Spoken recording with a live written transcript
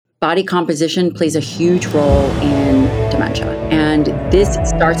Body composition plays a huge role in dementia, and this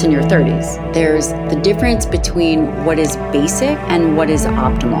starts in your 30s. There's the difference between what is basic and what is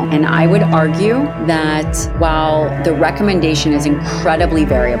optimal. And I would argue that while the recommendation is incredibly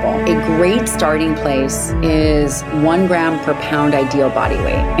variable, a great starting place is 1 gram per pound ideal body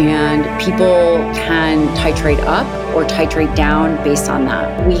weight. And people can titrate up or titrate down based on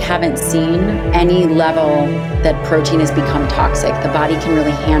that. We haven't seen any level that protein has become toxic. The body can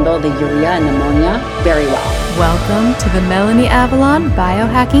really handle the urea and ammonia very well. Welcome to the Melanie Avalon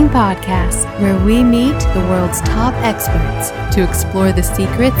Biohacking Podcast, where we meet the world's top experts to explore the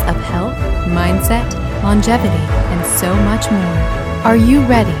secrets of health, mindset, longevity, and so much more. Are you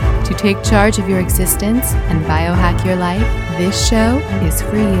ready to take charge of your existence and biohack your life? This show is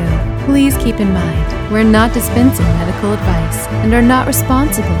for you. Please keep in mind, we're not dispensing medical advice and are not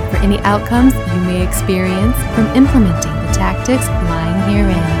responsible for any outcomes you may experience from implementing the tactics lying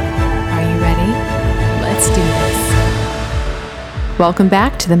herein. Are you ready? Let's do this. Welcome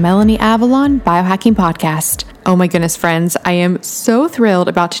back to the Melanie Avalon Biohacking Podcast. Oh my goodness, friends, I am so thrilled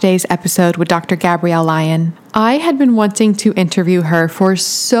about today's episode with Dr. Gabrielle Lyon. I had been wanting to interview her for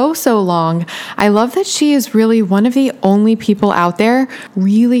so long. I love that she is really one of the only people out there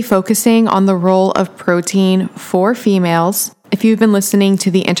really focusing on the role of protein for females. If you've been listening to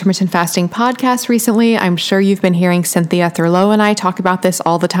the Intermittent Fasting podcast recently, I'm sure you've been hearing Cynthia Thurlow and I talk about this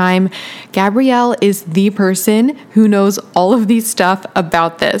all the time. Gabrielle is the person who knows all of these stuff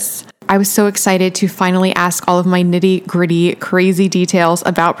about this. I was so excited to finally ask all of my nitty-gritty, crazy details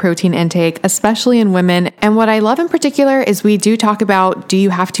about protein intake, especially in women. And what I love in particular is we do talk about, do you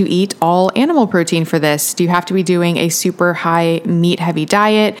have to eat all animal protein for this? Do you have to be doing a super high meat-heavy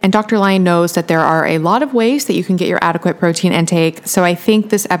diet? And Dr. Lyon knows that there are a lot of ways that you can get your adequate protein intake. So I think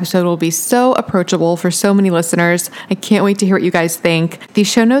this episode will be so approachable for so many listeners. I can't wait to hear what you guys think. The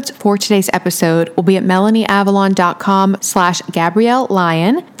show notes for today's episode will be at melanieavalon.com/Gabrielle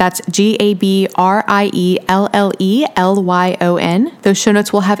Lyon. That's GABRIELLELYON. Those show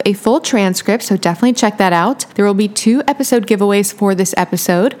notes will have a full transcript, so definitely check that out. There will be 2 episode giveaways for this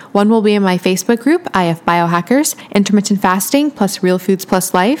episode. One will be in my Facebook group, IF Biohackers, Intermittent Fasting plus Real Foods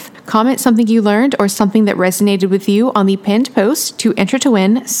plus Life. Comment something you learned or something that resonated with you on the pinned post to enter to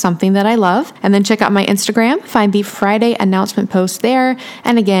win something that I love. And then check out my Instagram, find the Friday announcement post there.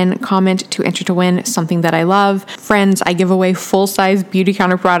 And again, comment to enter to win something that I love. Friends, I give away full-size beauty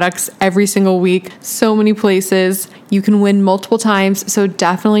counter products every single week, so many places. You can win multiple times, so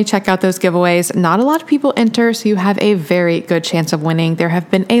definitely check out those giveaways. Not a lot of people enter, so you have a very good chance of winning. There have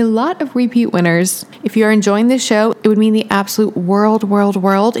been a lot of repeat winners. If you are enjoying this show, it would mean the absolute world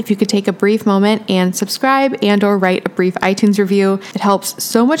if you could take a brief moment and subscribe and or write a brief iTunes review. It helps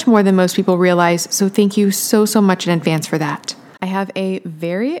so much more than most people realize, so thank you so much in advance for that. I have a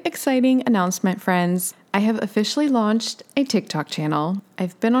very exciting announcement, friends. I have officially launched a TikTok channel.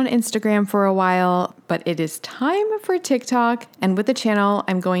 I've been on Instagram for a while, but it is time for TikTok. And with the channel,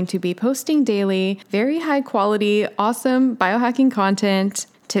 I'm going to be posting daily, very high quality, awesome biohacking content,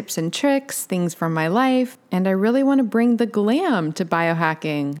 tips and tricks, things from my life. And I really want to bring the glam to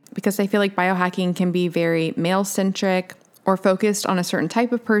biohacking because I feel like biohacking can be very male-centric or focused on a certain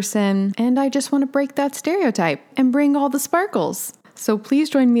type of person. And I just want to break that stereotype and bring all the sparkles. So please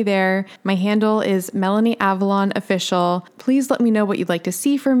join me there. My handle is Melanie Avalon Official. Please let me know what you'd like to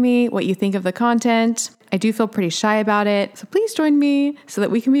see from me, what you think of the content. I do feel pretty shy about it, so please join me so that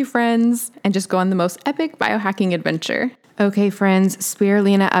we can be friends and just go on the most epic biohacking adventure. Okay, friends,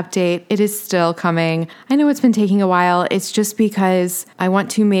 spirulina update. It is still coming. I know it's been taking a while. It's just because I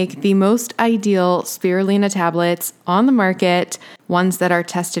want to make the most ideal spirulina tablets on the market, ones that are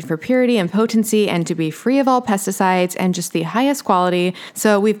tested for purity and potency and to be free of all pesticides and just the highest quality.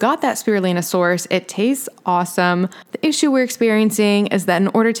 So we've got that spirulina source. It tastes awesome. The issue we're experiencing is that in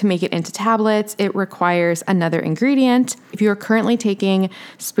order to make it into tablets, it requires another ingredient. If you are currently taking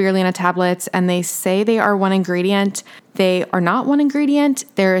spirulina tablets and they say they are one ingredient, they are not one ingredient.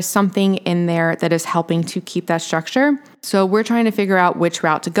 There is something in there that is helping to keep that structure. So we're trying to figure out which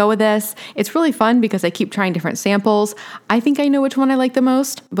route to go with this. It's really fun because I keep trying different samples. I think I know which one I like the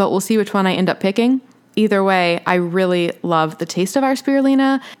most, but we'll see which one I end up picking. Either way, I really love the taste of our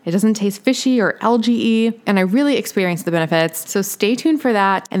spirulina. It doesn't taste fishy or algae-y, and I really experience the benefits. So stay tuned for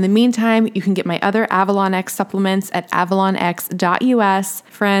that. In the meantime, you can get my other Avalon X supplements at avalonx.us.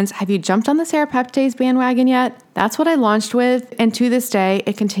 Friends, have you jumped on the serapeptase bandwagon yet? That's what I launched with, and to this day,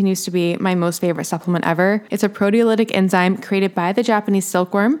 it continues to be my most favorite supplement ever. It's a proteolytic enzyme created by the Japanese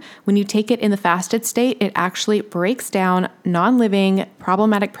silkworm. When you take it in the fasted state, it actually breaks down non-living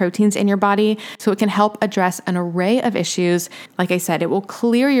problematic proteins in your body, so it can help address an array of issues. Like I said, it will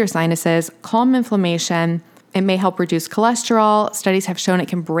clear your sinuses, calm inflammation. It may help reduce cholesterol. Studies have shown it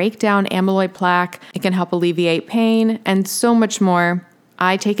can break down amyloid plaque. It can help alleviate pain, and so much more.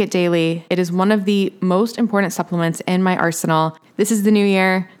 I take it daily. It is one of the most important supplements in my arsenal. This is the new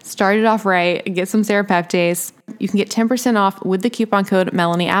year. Start it off right. Get some serapeptase. You can get 10% off with the coupon code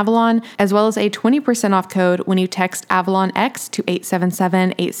MelanieAvalon, as well as a 20% off code when you text AvalonX to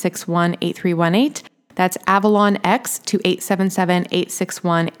 877-861-8318. That's AvalonX to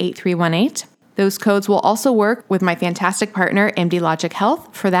 877-861-8318. Those codes will also work with my fantastic partner, MD Logic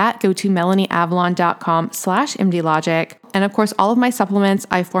Health. For that, go to melanieavalon.com/MDLogic. And of course, all of my supplements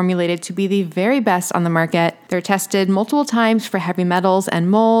I formulated to be the very best on the market. They're tested multiple times for heavy metals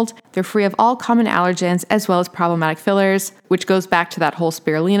and mold. They're free of all common allergens as well as problematic fillers, which goes back to that whole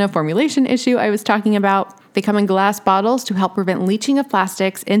spirulina formulation issue I was talking about. They come in glass bottles to help prevent leaching of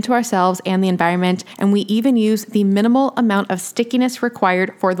plastics into ourselves and the environment, and we even use the minimal amount of stickiness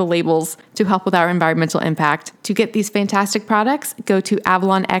required for the labels to help with our environmental impact. To get these fantastic products, go to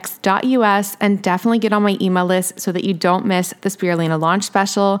avalonx.us and definitely get on my email list so that you don't miss the spirulina launch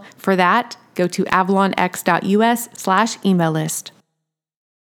special. For that, go to avalonx.us/email list.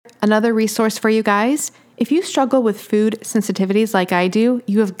 Another resource for you guys. If you struggle with food sensitivities like I do,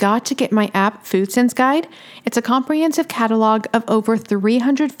 you have got to get my app Food Sense Guide. It's a comprehensive catalog of over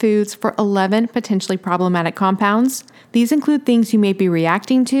 300 foods for 11 potentially problematic compounds. These include things you may be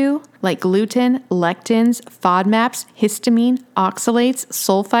reacting to, like gluten, lectins, FODMAPs, histamine, oxalates,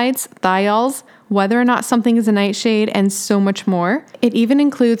 sulfites, thiols, whether or not something is a nightshade, and so much more. It even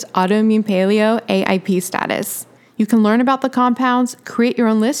includes autoimmune paleo AIP status. You can learn about the compounds, create your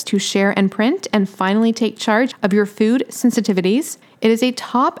own list to share and print, and finally take charge of your food sensitivities. It is a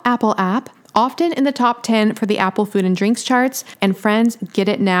top Apple app, often in the top 10 for the Apple food and drinks charts. And friends, get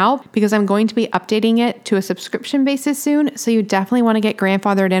it now because I'm going to be updating it to a subscription basis soon, so you definitely want to get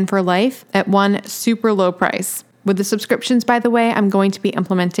grandfathered in for life at one super low price. With the subscriptions, by the way, I'm going to be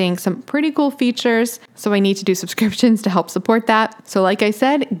implementing some pretty cool features, so I need to do subscriptions to help support that. So like I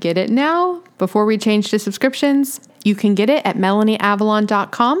said, get it now before we change to subscriptions. You can get it at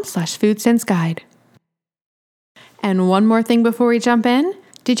melanieavalon.com/foodsenseguide. And one more thing before we jump in.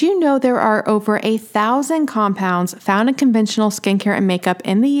 Did you know there are over 1,000 compounds found in conventional skincare and makeup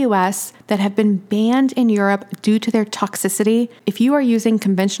in the US that have been banned in Europe due to their toxicity? If you are using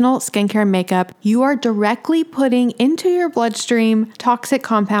conventional skincare and makeup, you are directly putting into your bloodstream toxic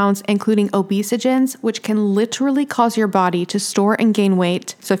compounds, including obesogens, which can literally cause your body to store and gain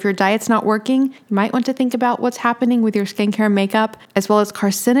weight. So if your diet's not working, you might want to think about what's happening with your skincare and makeup, as well as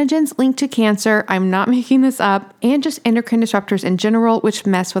carcinogens linked to cancer. I'm not making this up, and just endocrine disruptors in general, which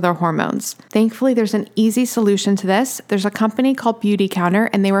mess with our hormones. Thankfully, there's an easy solution to this. There's a company called Beauty Counter,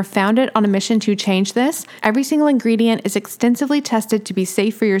 and they were founded on a mission to change this. Every single ingredient is extensively tested to be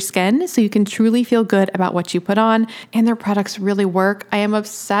safe for your skin, so you can truly feel good about what you put on, and their products really work. I am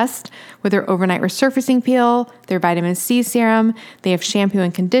obsessed with their overnight resurfacing peel, their vitamin C serum. They have shampoo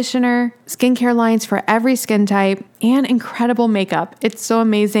and conditioner, skincare lines for every skin type, and incredible makeup. It's so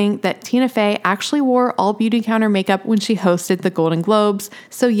amazing that Tina Fey actually wore all Beauty Counter makeup when she hosted the Golden Globes.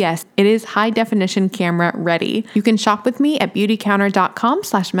 So yes, it is high definition camera ready. You can shop with me at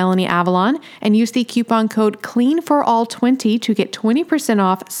beautycounter.com/MelanieAvalon and use the coupon code CLEANFORALL20 to get 20%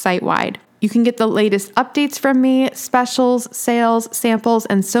 off site-wide. You can get the latest updates from me, specials, sales, samples,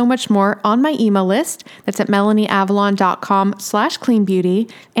 and so much more on my email list. That's at melanieavalon.com/cleanbeauty.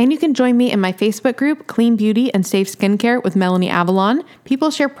 And you can join me in my Facebook group, Clean Beauty and Safe Skincare with Melanie Avalon.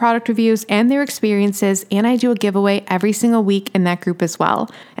 People share product reviews and their experiences, and I do a giveaway every single week in that group as well.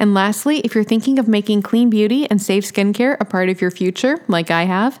 And lastly, if you're thinking of making clean beauty and safe skincare a part of your future, like I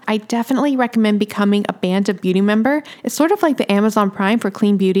have, I definitely recommend becoming a Band of Beauty member. It's sort of like the Amazon Prime for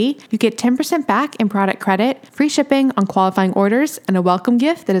clean beauty. You get 10% back in product credit, free shipping on qualifying orders, and a welcome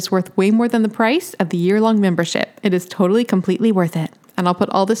gift that is worth way more than the price of the year-long membership. It is totally, completely worth it. And I'll put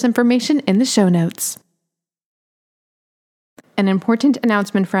all this information in the show notes. An important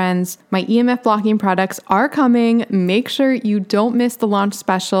announcement, friends. My EMF blocking products are coming. Make sure you don't miss the launch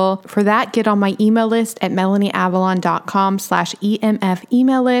special. For that, get on my email list at melanieavalon.com/EMF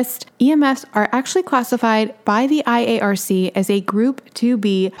email list. EMFs are actually classified by the IARC as a group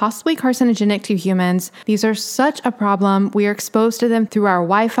 2B, possibly carcinogenic to humans. These are such a problem. We are exposed to them through our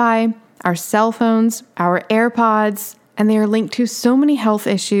Wi-Fi, our cell phones, our AirPods, And they are linked to so many health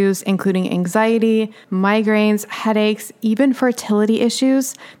issues, including anxiety, migraines, headaches, even fertility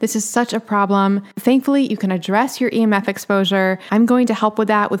issues. This is such a problem. Thankfully, you can address your EMF exposure. I'm going to help with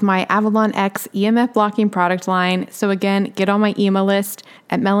that with my Avalon X EMF blocking product line. So again, get on my email list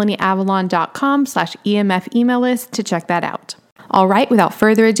at melanieavalon.com/EMF email list to check that out. All right, without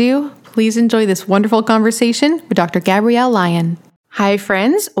further ado, please enjoy this wonderful conversation with Dr. Gabrielle Lyon. Hi,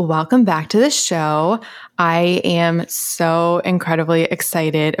 friends. Welcome back to the show. I am so incredibly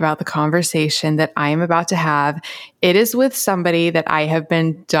excited about the conversation that I am about to have. It is with somebody that I have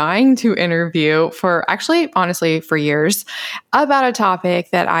been dying to interview for honestly, for years, about a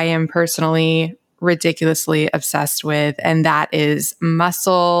topic that I am personally ridiculously obsessed with, and that is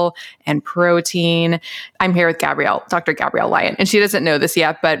muscle and protein. I'm here with Gabrielle, Dr. Gabrielle Lyon, and she doesn't know this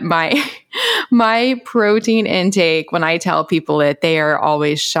yet, but my protein intake, when I tell people it, they are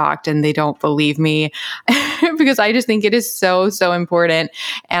always shocked and they don't believe me because I just think it is so, so important.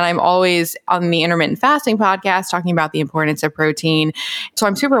 And I'm always on the intermittent fasting podcast talking about the importance of protein. So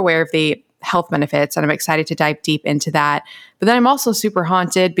I'm super aware of the health benefits and I'm excited to dive deep into that. But then I'm also super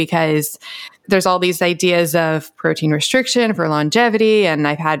haunted because there's all these ideas of protein restriction for longevity. And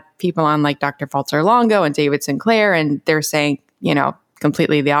I've had people on like Dr. Falter Longo and David Sinclair, and they're saying,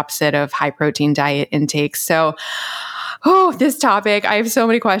 completely the opposite of high protein diet intake. So, this topic, I have so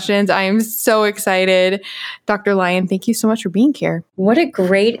many questions. I am so excited. Dr. Lyon, thank you so much for being here. What a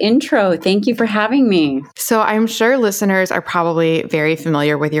great intro. Thank you for having me. So I'm sure listeners are probably very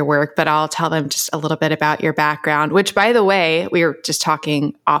familiar with your work, but I'll tell them just a little bit about your background, which, by the way, we were just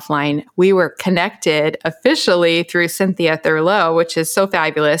talking offline. We were connected officially through Cynthia Thurlow, which is so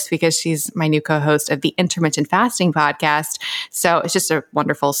fabulous because she's my new co-host of the Intermittent Fasting podcast. So it's just a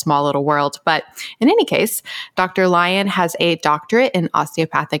wonderful, small little world. But in any case, Dr. Lyon has a doctorate in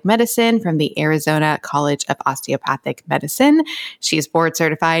osteopathic medicine from the Arizona College of Osteopathic Medicine. She's board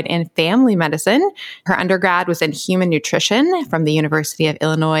certified in family medicine. Her undergrad was in human nutrition from the University of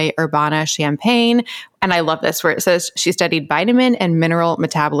Illinois, Urbana-Champaign. And I love this where it says she studied vitamin and mineral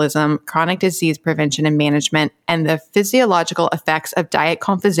metabolism, chronic disease prevention and management, and the physiological effects of diet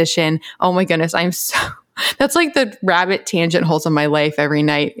composition. Oh my goodness, that's like the rabbit tangent holes in my life every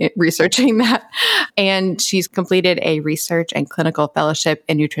night researching that. And she's completed a research and clinical fellowship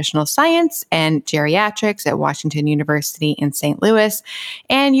in nutritional science and geriatrics at Washington University in St. Louis.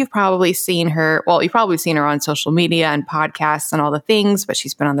 And you've probably seen her on social media and podcasts and all the things, but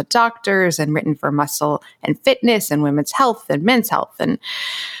she's been on The Doctors and written for Muscle and Fitness and Women's Health and Men's Health and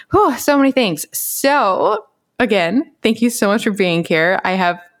so many things. So again, thank you so much for being here. I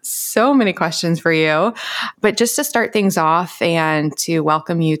have so many questions for you, but just to start things off and to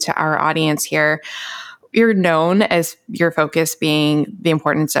welcome you to our audience here, you're known as your focus being the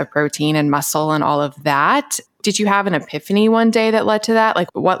importance of protein and muscle and all of that. Did you have an epiphany one day that led to that? Like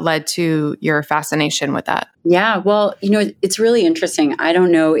what led to your fascination with that? Yeah, well, it's really interesting. I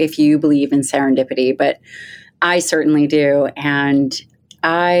don't know if you believe in serendipity, but I certainly do. And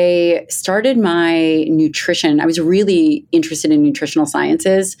I started my nutrition. I was really interested in nutritional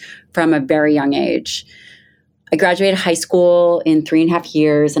sciences from a very young age. I graduated high school in 3.5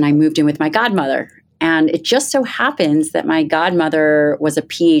 years, and I moved in with my godmother. And it just so happens that my godmother was a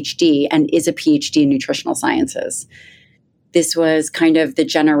PhD and is a PhD in nutritional sciences. This was kind of the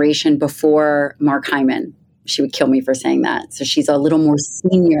generation before Mark Hyman. She would kill me for saying that. So she's a little more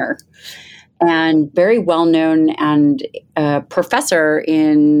senior and very well-known and a professor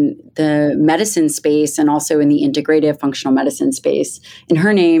in the medicine space and also in the integrative functional medicine space. And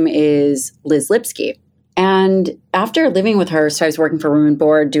her name is Liz Lipsky. And after living with her, so I was working for Women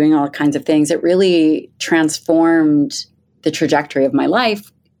Board, doing all kinds of things, it really transformed the trajectory of my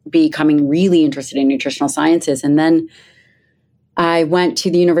life, becoming really interested in nutritional sciences. And then I went to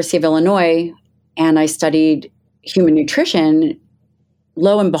the University of Illinois and I studied human nutrition.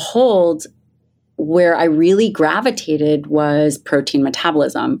 Lo and behold, where I really gravitated was protein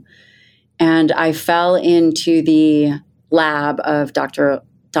metabolism. And I fell into the lab of Dr.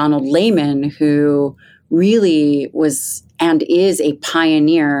 Donald Layman, who really was and is a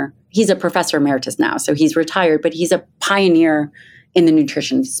pioneer. He's a professor emeritus now, so he's retired, but he's a pioneer in the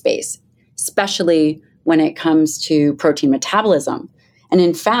nutrition space, especially when it comes to protein metabolism. And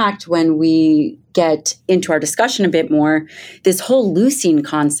in fact, when we get into our discussion a bit more, this whole leucine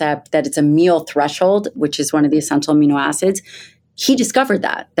concept that it's a meal threshold, which is one of the essential amino acids, he discovered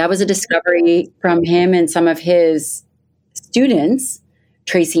that. That was a discovery from him and some of his students.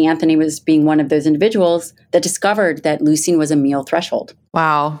 Tracy Anthony was being one of those individuals that discovered that leucine was a meal threshold.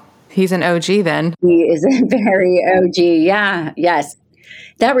 Wow. He's an OG then. He is a very OG. Yeah. Yes.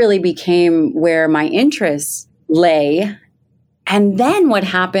 That really became where my interests lay. And then what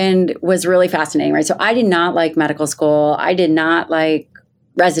happened was really fascinating, right? So I did not like medical school. I did not like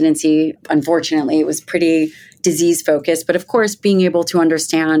residency. Unfortunately, it was pretty disease focused. But of course, being able to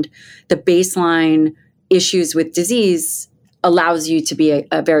understand the baseline issues with disease allows you to be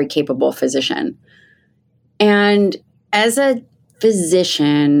a very capable physician. And as a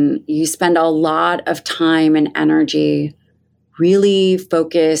physician, you spend a lot of time and energy really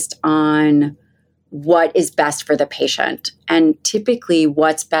focused on what is best for the patient. And typically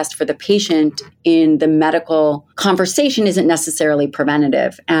what's best for the patient in the medical conversation isn't necessarily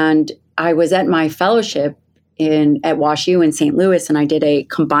preventative. And I was at my fellowship at WashU in St. Louis, and I did a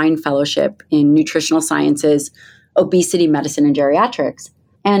combined fellowship in nutritional sciences, obesity, medicine, and geriatrics.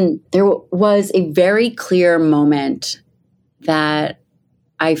 And there was a very clear moment that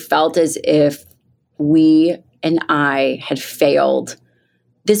I felt as if we and I had failed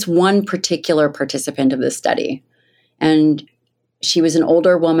this one particular participant of the study. And she was an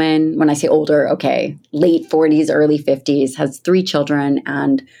older woman. When I say older, okay, late 40s, early 50s, has 3 children,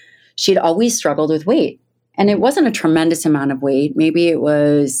 and she had always struggled with weight. And it wasn't a tremendous amount of weight. Maybe it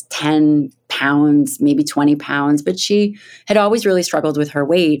was 10 pounds, maybe 20 pounds, but she had always really struggled with her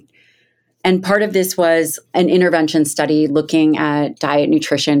weight. And part of this was an intervention study looking at diet,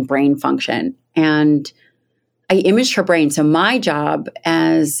 nutrition, brain function. And I imaged her brain. So my job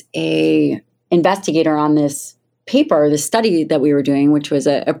as a investigator on this paper, the study that we were doing, which was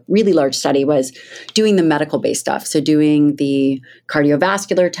a really large study, was doing the medical-based stuff. So doing the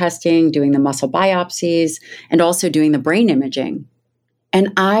cardiovascular testing, doing the muscle biopsies, and also doing the brain imaging.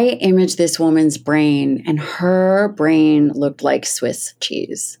 And I imaged this woman's brain, and her brain looked like Swiss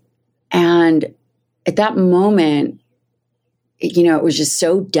cheese. And at that moment, it was just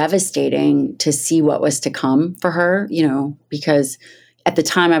so devastating to see what was to come for her, because at the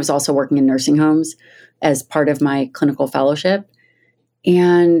time I was also working in nursing homes as part of my clinical fellowship.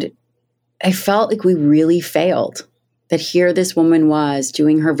 And I felt like we really failed, that here this woman was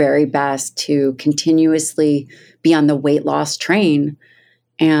doing her very best to continuously be on the weight loss train.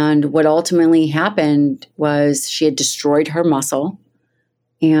 And what ultimately happened was she had destroyed her muscle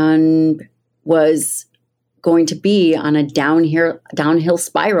and was going to be on a downhill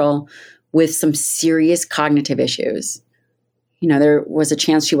spiral with some serious cognitive issues. There was a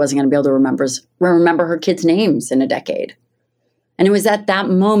chance she wasn't going to be able to remember her kids' names in a decade. And it was at that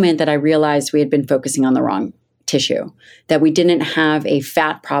moment that I realized we had been focusing on the wrong tissue, that we didn't have a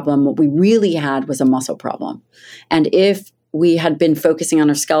fat problem. What we really had was a muscle problem. And if we had been focusing on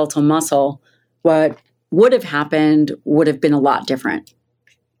our skeletal muscle, what would have happened would have been a lot different.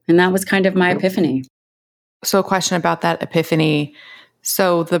 And that was kind of my epiphany. So a question about that epiphany.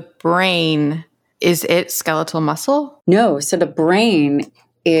 So the brain, is it skeletal muscle? No. So the brain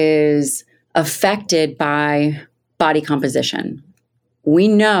is affected by body composition. We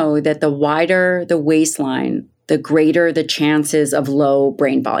know that the wider the waistline, the greater the chances of low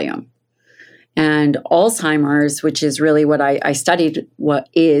brain volume. And Alzheimer's, which is really what I studied, what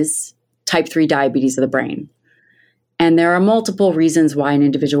is type 3 diabetes of the brain. And there are multiple reasons why an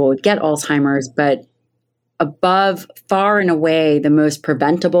individual would get Alzheimer's, but above, far and away, the most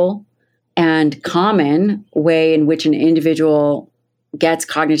preventable and common way in which an individual gets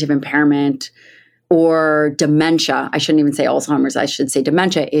cognitive impairment or dementia, I shouldn't even say Alzheimer's, I should say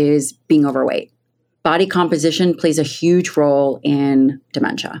dementia, is being overweight. Body composition plays a huge role in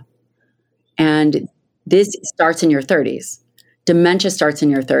dementia. And this starts in your 30s. Dementia starts in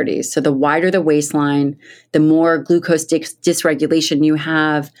your 30s. So the wider the waistline, the more glucose dysregulation you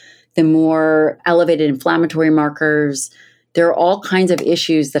have, the more elevated inflammatory markers. There are all kinds of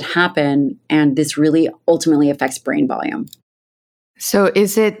issues that happen, and this really ultimately affects brain volume. So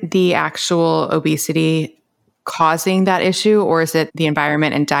is it the actual obesity causing that issue, or is it the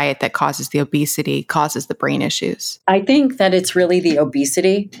environment and diet that causes the obesity, causes the brain issues? I think that it's really the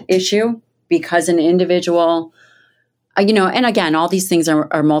obesity issue, because an individual, and again, all these things are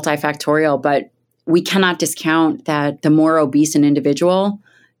multifactorial, but we cannot discount that the more obese an individual,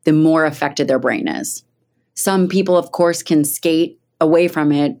 the more affected their brain is. Some people, of course, can skate away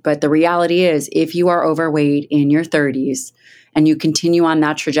from it, but the reality is if you are overweight in your 30s and you continue on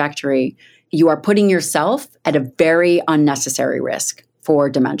that trajectory, you are putting yourself at a very unnecessary risk for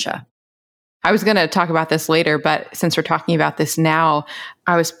dementia. I was going to talk about this later, but since we're talking about this now,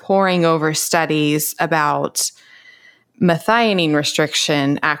 I was poring over studies about methionine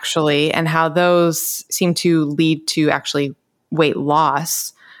restriction, actually, and how those seem to lead to actually weight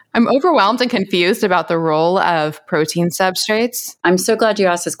loss. I'm overwhelmed and confused about the role of protein substrates. I'm so glad you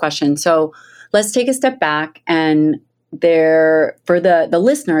asked this question. So let's take a step back, and for the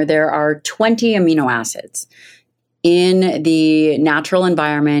listener, there are 20 amino acids In the natural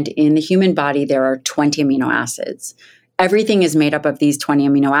environment, in the human body, there are 20 amino acids. Everything is made up of these 20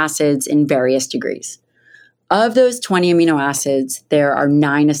 amino acids in various degrees. Of those 20 amino acids, there are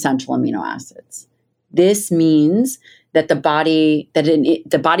 9 essential amino acids. This means that the body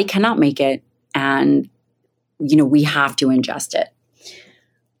cannot make it, and we have to ingest it.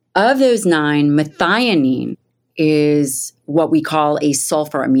 Of those 9, methionine is what we call a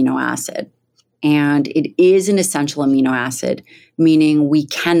sulfur amino acid. And it is an essential amino acid, meaning we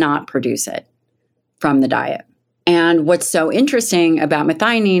cannot produce it from the diet. And what's so interesting about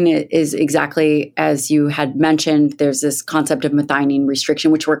methionine is exactly as you had mentioned, there's this concept of methionine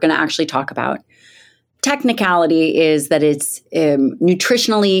restriction, which we're going to actually talk about. Technicality is that it's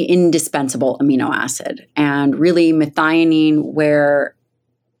nutritionally indispensable amino acid. And really methionine, where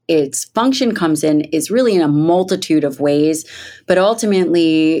its function comes in, is really in a multitude of ways, but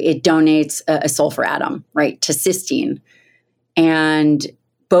ultimately it donates a sulfur atom, right, to cysteine. And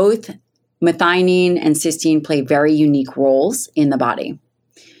both methionine and cysteine play very unique roles in the body.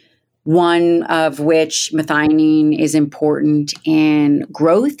 One of which, methionine, is important in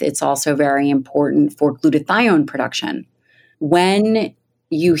growth. It's also very important for glutathione production. When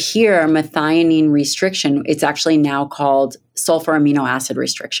you hear methionine restriction, it's actually now called sulfur amino acid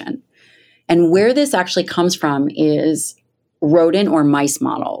restriction. And where this actually comes from is rodent or mice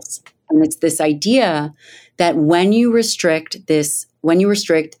models. And it's this idea that when you restrict the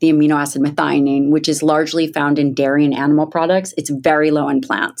amino acid methionine, which is largely found in dairy and animal products, it's very low in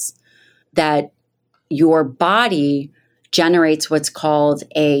plants, that your body generates what's called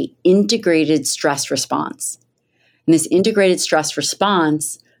a integrated stress response. And this integrated stress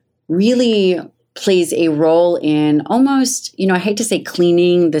response really plays a role in almost, I hate to say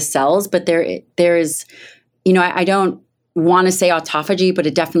cleaning the cells, but there is, I don't want to say autophagy, but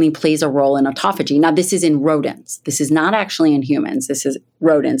it definitely plays a role in autophagy. Now, this is in rodents. This is not actually in humans. This is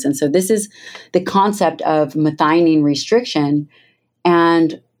rodents. And so this is the concept of methionine restriction.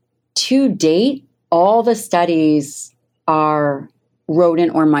 And to date, all the studies are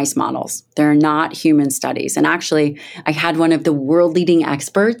rodent or mice models. They're not human studies. And actually, I had one of the world-leading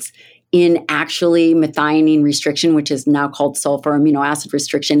experts in actually methionine restriction, which is now called sulfur amino acid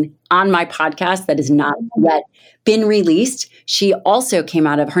restriction, on my podcast that has not yet been released. She also came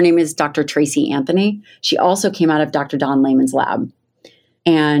out of, her name is Dr. Tracy Anthony. She also came out of Dr. Don Lehman's lab.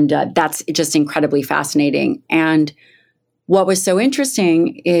 And that's just incredibly fascinating. And what was so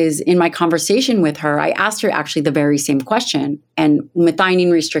interesting is in my conversation with her, I asked her actually the very same question. And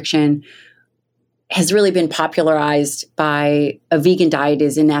methionine restriction has really been popularized by a vegan diet,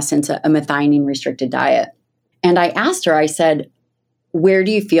 is in essence a methionine restricted diet. And I asked her, I said, where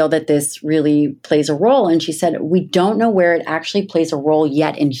do you feel that this really plays a role? And she said, we don't know where it actually plays a role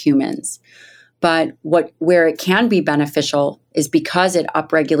yet in humans. But where it can be beneficial is because it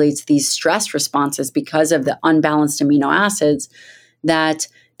upregulates these stress responses because of the unbalanced amino acids, that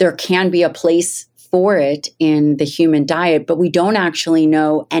there can be a place for it in the human diet, but we don't actually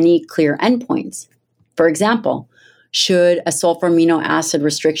know any clear endpoints. For example, should a sulfur amino acid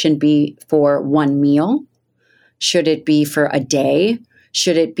restriction be for one meal? Should it be for a day?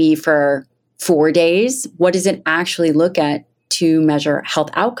 Should it be for 4 days? What does it actually look at to measure health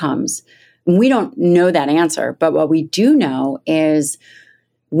outcomes? We don't know that answer, but what we do know is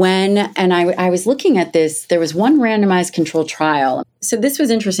I was looking at this, there was one randomized controlled trial. So this was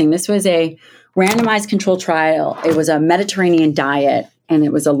interesting. This was a randomized controlled trial. It was a Mediterranean diet, and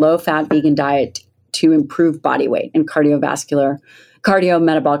it was a low-fat vegan diet to improve body weight and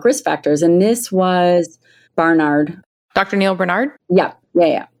cardiometabolic risk factors. And this was Barnard. Dr. Neil Barnard? Yeah.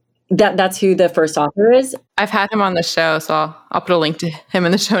 That's who the first author is. I've had him on the show, so I'll put a link to him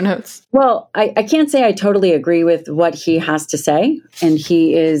in the show notes. Well, I can't say I totally agree with what he has to say. And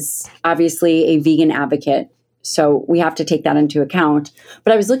he is obviously a vegan advocate. So we have to take that into account.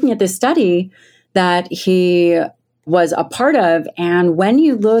 But I was looking at this study that he was a part of. And when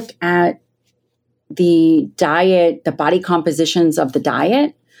you look at the diet, the body compositions of the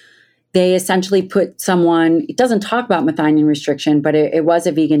diet, they essentially put someone, it doesn't talk about methionine restriction, but it was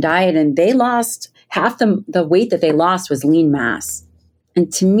a vegan diet, and they lost half the weight that they lost was lean mass.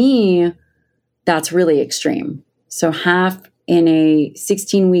 And to me, that's really extreme. So half in a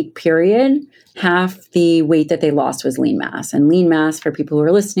 16-week period, half the weight that they lost was lean mass. And lean mass, for people who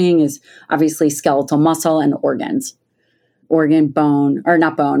are listening, is obviously skeletal muscle and organs. Bone, or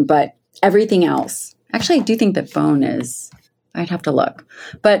not bone, but everything else. Actually, I do think that bone is, I'd have to look.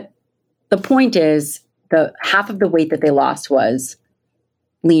 But the point is, the half of the weight that they lost was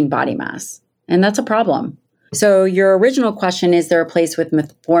lean body mass. And that's a problem. So your original question, is there a place for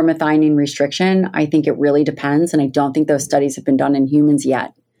methionine restriction? I think it really depends. And I don't think those studies have been done in humans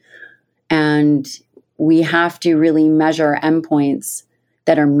yet. And we have to really measure endpoints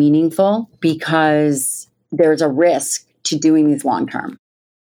that are meaningful because there's a risk to doing these long term.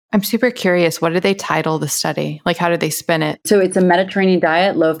 I'm super curious. What did they title the study? Like, how did they spin it? So it's a Mediterranean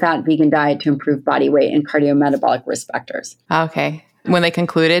diet, low-fat vegan diet to improve body weight and cardiometabolic risk factors. Okay. When they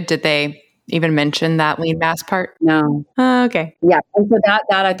concluded, did they even mention that lean mass part? No. Okay. Yeah. And so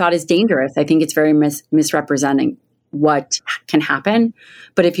that I thought is dangerous. I think it's very misrepresenting what can happen.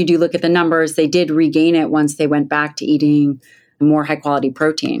 But if you do look at the numbers, they did regain it once they went back to eating more high-quality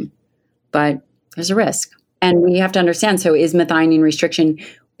protein. But there's a risk. And we have to understand, so is methionine restriction...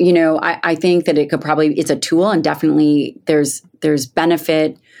 I think that it's a tool, and definitely there's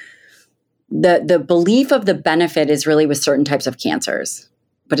benefit. The belief of the benefit is really with certain types of cancers,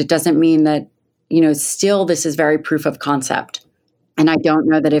 but it doesn't mean that, still this is very proof of concept. And I don't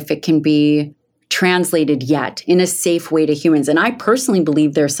know that if it can be translated yet in a safe way to humans. And I personally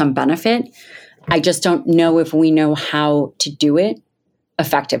believe there's some benefit. I just don't know if we know how to do it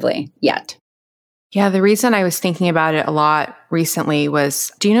effectively yet. Yeah, the reason I was thinking about it a lot recently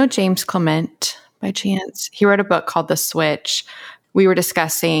was, do you know James Clement by chance? He wrote a book called The Switch. We were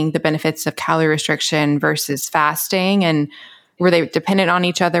discussing the benefits of calorie restriction versus fasting, and were they dependent on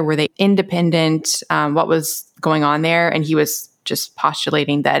each other? Were they independent? What was going on there? And he was just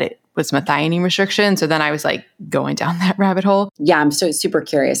postulating that it was methionine restriction. So then I was like going down that rabbit hole. Yeah, I'm so super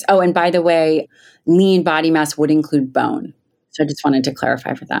curious. Oh, and by the way, lean body mass would include bone. So I just wanted to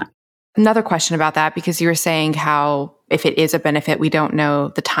clarify for that. Another question about that, because you were saying how if it is a benefit, we don't know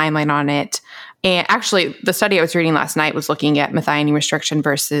the timeline on it. And actually, the study I was reading last night was looking at methionine restriction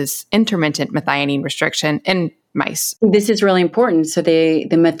versus intermittent methionine restriction in mice. This is really important. So the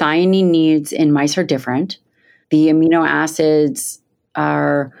methionine needs in mice are different. The amino acids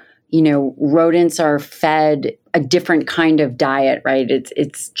are, rodents are fed a different kind of diet, right?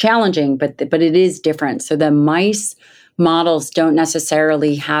 It's challenging, but it is different. So the mice models don't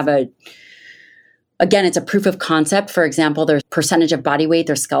necessarily have again, it's a proof of concept. For example, their percentage of body weight,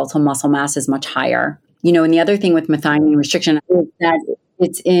 their skeletal muscle mass is much higher. And the other thing with methionine restriction is that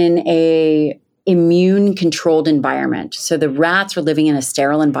it's in a immune controlled environment. So the rats are living in a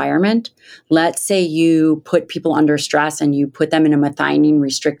sterile environment. Let's say you put people under stress and you put them in a methionine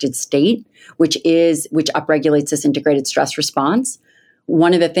restricted state, which upregulates this integrated stress response.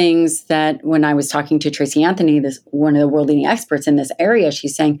 One of the things that when I was talking to Tracy Anthony, one of the world leading experts in this area,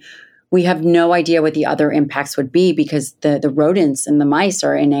 she's saying, we have no idea what the other impacts would be because the rodents and the mice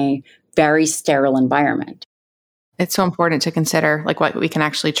are in a very sterile environment. It's so important to consider like what we can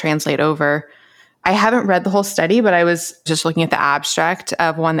actually translate over. I haven't read the whole study, but I was just looking at the abstract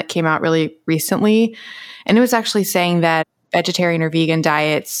of one that came out really recently. And it was actually saying that vegetarian or vegan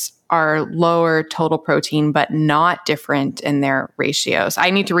diets are lower total protein, but not different in their ratios. I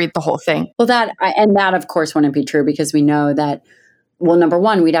need to read the whole thing. Well, that of course wouldn't be true because we know that, well, number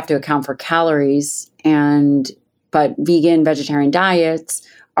one, we'd have to account for calories, but vegan, vegetarian diets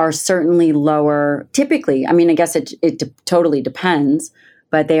are certainly lower typically. I mean, I guess it totally depends,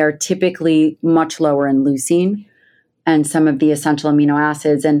 but they are typically much lower in leucine and some of the essential amino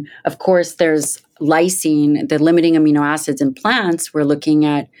acids. And of course, there's lysine, the limiting amino acids in plants. We're looking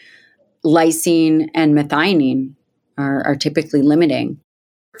at lysine and methionine are typically limiting.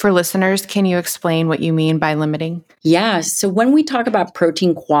 For listeners, can you explain what you mean by limiting? Yeah. So when we talk about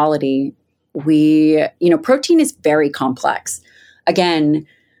protein quality, protein is very complex. Again,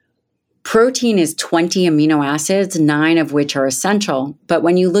 protein is 20 amino acids, 9 of which are essential. But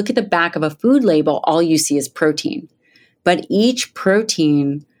when you look at the back of a food label, all you see is protein. But each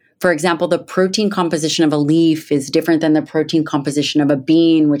protein, for example, the protein composition of a leaf is different than the protein composition of a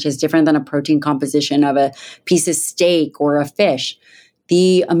bean, which is different than a protein composition of a piece of steak or a fish.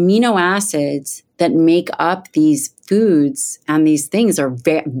 The amino acids that make up these foods and these things are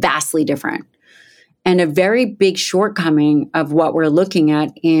vastly different. And a very big shortcoming of what we're looking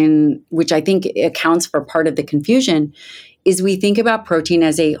at which I think accounts for part of the confusion, is we think about protein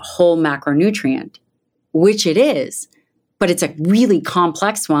as a whole macronutrient, which it is. But it's a really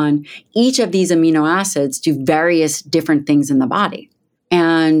complex one. Each of these amino acids do various different things in the body.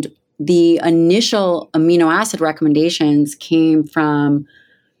 And the initial amino acid recommendations came from,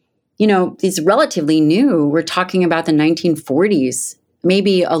 these relatively new. We're talking about the 1940s,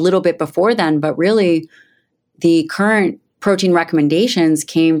 maybe a little bit before then, but really the current protein recommendations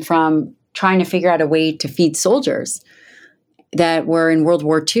came from trying to figure out a way to feed soldiers that were in World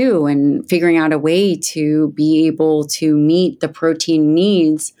War II and figuring out a way to be able to meet the protein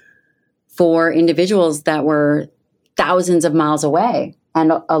needs for individuals that were thousands of miles away,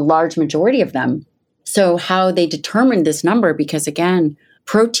 and a large majority of them. So how they determined this number, because again,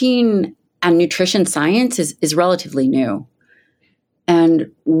 protein and nutrition science is relatively new.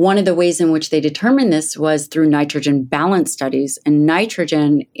 And one of the ways in which they determined this was through nitrogen balance studies. And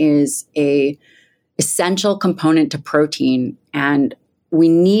nitrogen is an essential component to protein. And we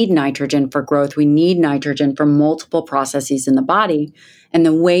need nitrogen for growth. We need nitrogen for multiple processes in the body. And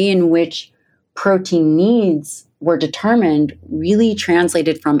the way in which protein needs were determined really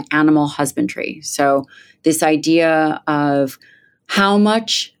translated from animal husbandry. So this idea of how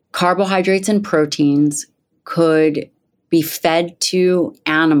much carbohydrates and proteins could be fed to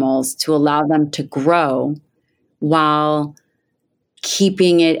animals to allow them to grow while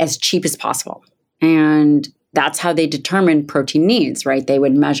keeping it as cheap as possible. And that's how they determined protein needs, right? They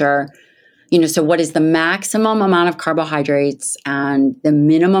would measure, so what is the maximum amount of carbohydrates and the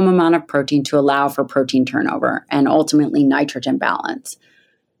minimum amount of protein to allow for protein turnover and ultimately nitrogen balance.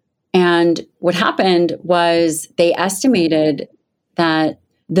 And what happened was they estimated that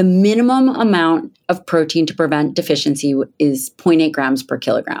the minimum amount of protein to prevent deficiency is 0.8 grams per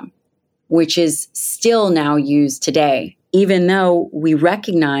kilogram, which is still now used today, even though we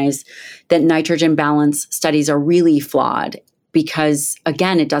recognize that nitrogen balance studies are really flawed because,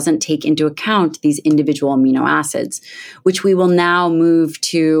 again, it doesn't take into account these individual amino acids, which we will now move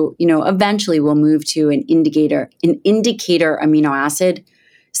to, eventually we'll move to an indicator amino acid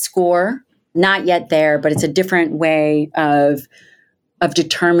score. Not yet there, but it's a different way of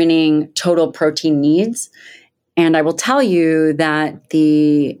determining total protein needs. And I will tell you that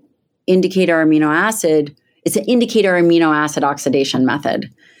the indicator amino acid, it's an indicator amino acid oxidation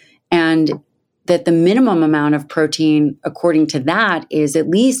method. And that the minimum amount of protein, according to that, is at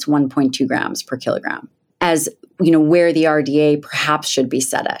least 1.2 grams per kilogram, as where the RDA perhaps should be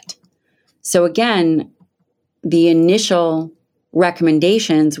set at. So again, the initial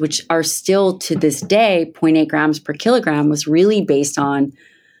recommendations, which are still to this day 0.8 grams per kilogram, was really based on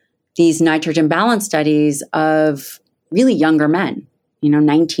these nitrogen balance studies of really younger men,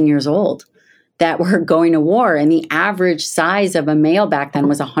 19 years old, that were going to war. And the average size of a male back then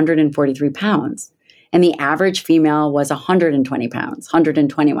was 143 pounds. And the average female was 120 pounds,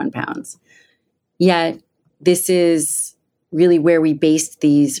 121 pounds. Yet this is really where we based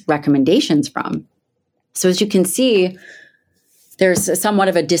these recommendations from. So as you can see, there's somewhat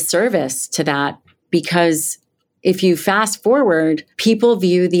of a disservice to that, because if you fast forward, people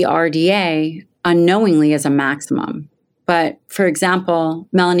view the RDA unknowingly as a maximum. But for example,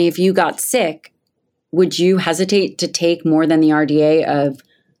 Melanie, if you got sick, would you hesitate to take more than the RDA of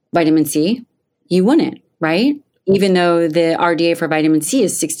vitamin C? You wouldn't, right? Even though the RDA for vitamin C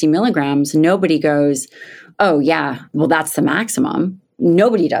is 60 milligrams, nobody goes, oh yeah, well, that's the maximum.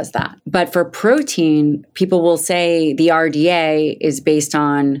 Nobody does that. But for protein, people will say the RDA is based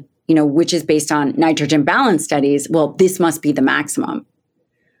on, which is based on nitrogen balance studies. Well, this must be the maximum.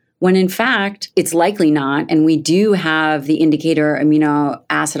 When in fact, it's likely not. And we do have the indicator amino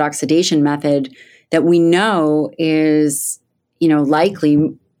acid oxidation method that we know is,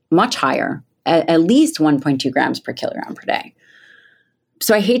 likely much higher, at least 1.2 grams per kilogram per day.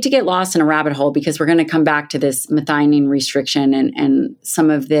 So I hate to get lost in a rabbit hole, because we're going to come back to this methionine restriction and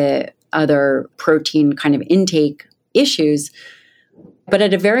some of the other protein kind of intake issues. But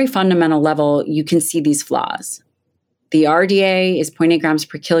at a very fundamental level, you can see these flaws. The RDA is 0.8 grams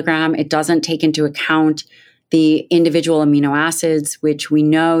per kilogram. It doesn't take into account the individual amino acids, which we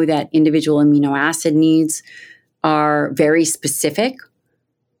know that individual amino acid needs are very specific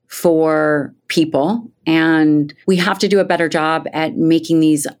for people. And we have to do a better job at making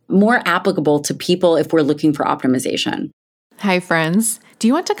these more applicable to people if we're looking for optimization. Hi, friends. Do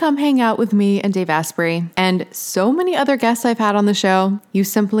you want to come hang out with me and Dave Asprey and so many other guests I've had on the show? You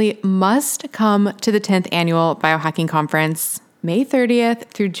simply must come to the 10th Annual Biohacking Conference, May 30th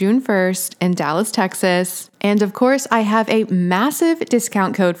through June 1st in Dallas, Texas. And of course, I have a massive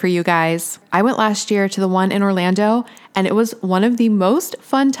discount code for you guys. I went last year to the one in Orlando, and it was one of the most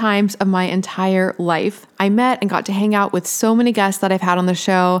fun times of my entire life. I met and got to hang out with so many guests that I've had on the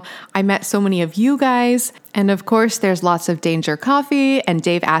show. I met so many of you guys. And of course, there's lots of Danger coffee and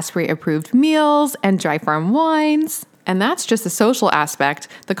Dave Asprey approved meals and dry farm wines. And that's just the social aspect.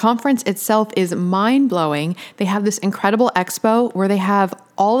 The conference itself is mind-blowing. They have this incredible expo where they have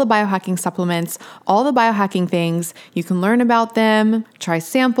all the biohacking supplements, all the biohacking things. You can learn about them, try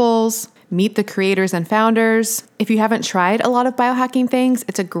samples, meet the creators and founders. If you haven't tried a lot of biohacking things,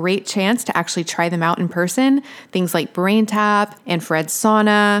 it's a great chance to actually try them out in person. Things like brain tap, infrared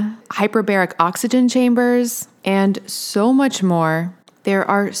sauna, hyperbaric oxygen chambers, and so much more. There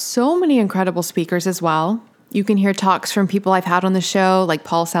are so many incredible speakers as well. You can hear talks from people I've had on the show like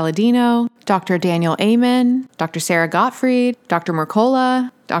Paul Saladino, Dr. Daniel Amen, Dr. Sarah Gottfried, Dr.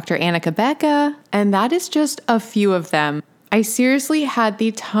 Mercola, Dr. Annika Becca, and that is just a few of them. I seriously had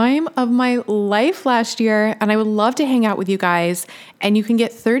the time of my life last year, and I would love to hang out with you guys. And you can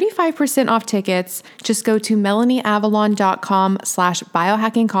get 35% off tickets. Just go to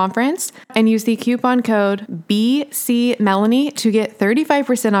melanieavalon.com/biohackingconference and use the coupon code BCMelanie to get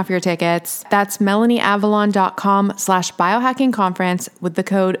 35% off your tickets. That's melanieavalon.com/biohackingconference with the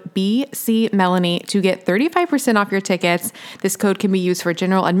code BCMelanie to get 35% off your tickets. This code can be used for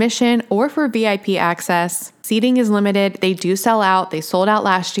general admission or for VIP access. Seating is limited. They do sell out. They sold out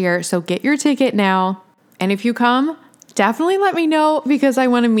last year, so get your ticket now. And if you come, definitely let me know because I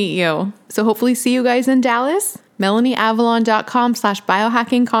want to meet you. So hopefully see you guys in Dallas.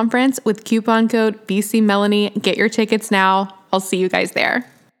 melanieavalon.com/biohackingconference with coupon code BCMelanie. Get your tickets now. I'll see you guys there.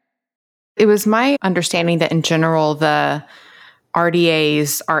 It was my understanding that in general, the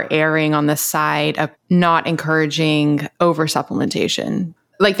RDAs are erring on the side of not encouraging over-supplementation.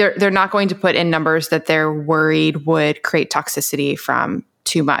 Like they're not going to put in numbers that they're worried would create toxicity from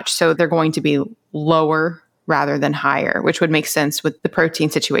too much. So they're going to be lower rather than higher, which would make sense with the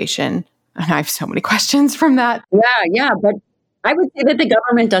protein situation. And I have so many questions from that. Yeah. But I would say that the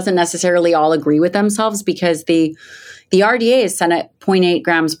government doesn't necessarily all agree with themselves because the RDA is set at 0.8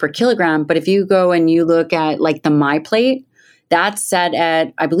 grams per kilogram. But if you go and you look at like the MyPlate, that's set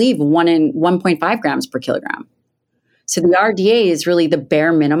at, I believe, 1.5 grams per kilogram. So the RDA is really the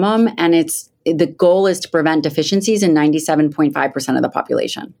bare minimum, and the goal is to prevent deficiencies in 97.5% of the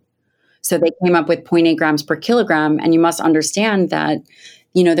population. So they came up with 0.8 grams per kilogram, and you must understand that,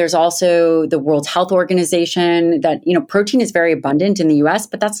 there's also the World Health Organization that, protein is very abundant in the US,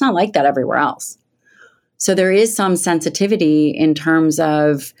 but that's not like that everywhere else. So there is some sensitivity in terms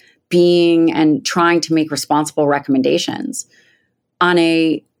of being and trying to make responsible recommendations. On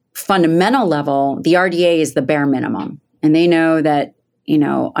a fundamental level, the RDA is the bare minimum. And they know that,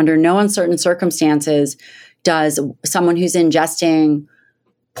 under no uncertain circumstances does someone who's ingesting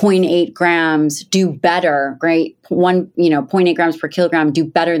 0.8 grams do better, right? 0.8 grams per kilogram do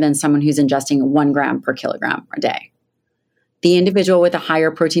better than someone who's ingesting 1 gram per kilogram a day. The individual with a higher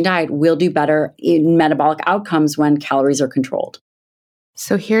protein diet will do better in metabolic outcomes when calories are controlled.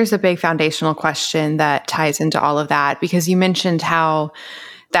 So here's a big foundational question that ties into all of that, because you mentioned how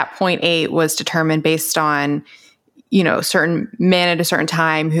that 0.8 was determined based on, certain men at a certain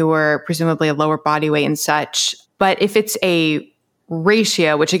time who were presumably a lower body weight and such. But if it's a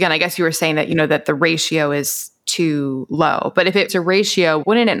ratio, which again, I guess you were saying that, that the ratio is too low. But if it's a ratio,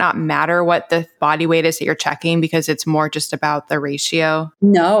 wouldn't it not matter what the body weight is that you're checking because it's more just about the ratio?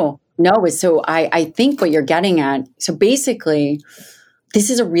 No. So I think what you're getting at, so basically, this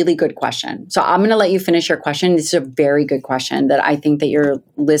is a really good question. So I'm going to let you finish your question. This is a very good question that I think that your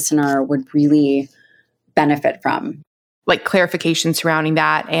listener would really benefit from. Like clarification surrounding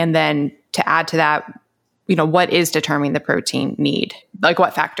that. And then to add to that, what is determining the protein need? Like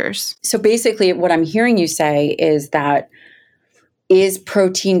what factors? So basically what I'm hearing you say is that is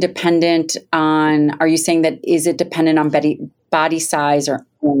protein dependent on, are you saying that is it dependent on body size or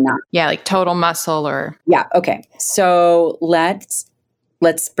not? Yeah, like total muscle or... Yeah, okay. So let's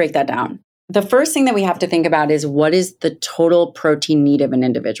break that down. The first thing that we have to think about is what is the total protein need of an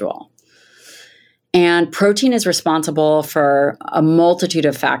individual? And protein is responsible for a multitude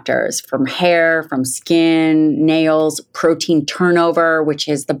of factors, from hair, from skin, nails, protein turnover, which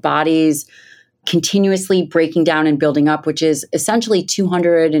is the body's continuously breaking down and building up, which is essentially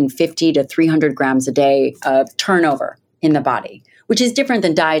 250 to 300 grams a day of turnover in the body, which is different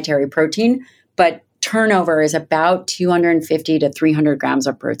than dietary protein, but turnover is about 250 to 300 grams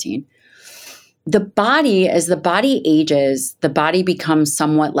of protein. The body, as the body ages, the body becomes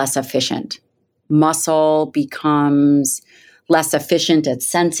somewhat less efficient. Muscle becomes less efficient at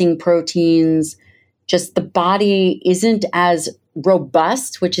sensing proteins. Just the body isn't as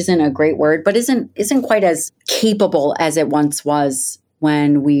robust, which isn't a great word, but isn't quite as capable as it once was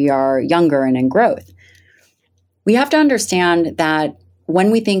when we are younger and in growth. We have to understand that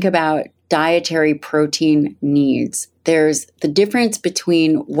when we think about dietary protein needs, there's the difference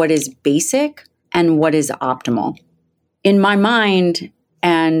between what is basic and what is optimal. In my mind,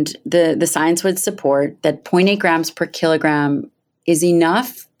 and the science would support that 0.8 grams per kilogram is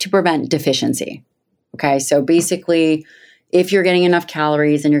enough to prevent deficiency. Okay, so basically, if you're getting enough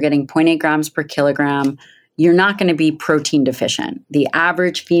calories and you're getting 0.8 grams per kilogram, you're not going to be protein deficient. The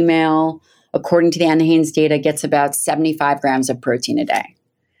average female, according to the NHANES data, gets about 75 grams of protein a day.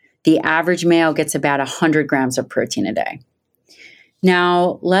 The average male gets about 100 grams of protein a day.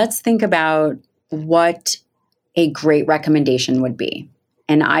 Now, let's think about what a great recommendation would be.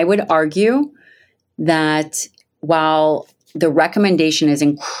 And I would argue that while the recommendation is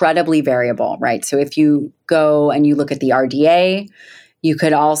incredibly variable, right? So if you go and you look at the RDA, you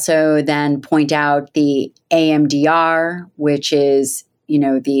could also then point out the AMDR, which is,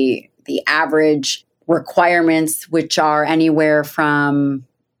 the average requirements, which are anywhere from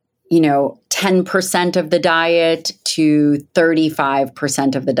 10% of the diet to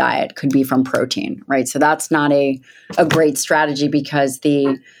 35% of the diet could be from protein, right? So that's not a great strategy because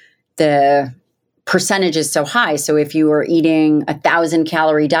the percentage is so high. So if you are eating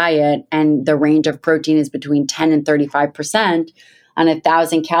 1,000-calorie diet and the range of protein is between 10 and 35%, on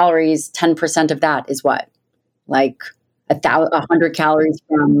 1,000 calories, 10% of that is what? Like 100 calories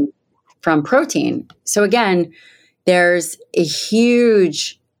from protein. So again, there's a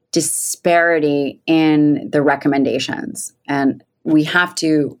huge disparity in the recommendations, and we have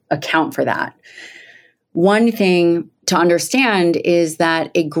to account for that. One thing to understand is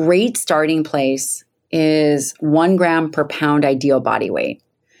that a great starting place is 1 gram per pound ideal body weight.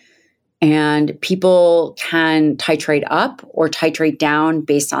 And people can titrate up or titrate down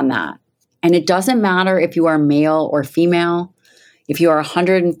based on that. And it doesn't matter if you are male or female. If you are a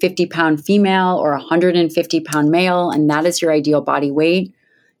 150-pound female or a 150-pound male, and that is your ideal body weight,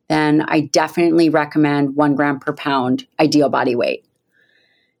 then I definitely recommend 1 gram per pound ideal body weight.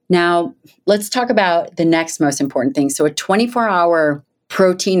 Now, let's talk about the next most important thing. So a 24-hour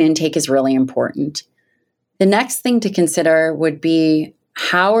protein intake is really important. The next thing to consider would be,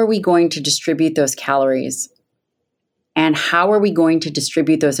 how are we going to distribute those calories? And how are we going to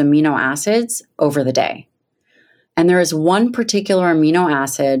distribute those amino acids over the day? And there is one particular amino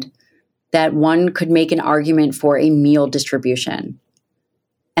acid that one could make an argument for a meal distribution,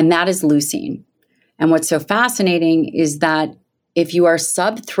 and that is leucine. And what's so fascinating is that if you are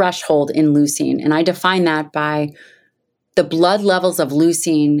sub-threshold in leucine, and I define that by the blood levels of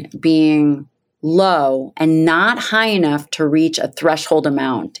leucine being low and not high enough to reach a threshold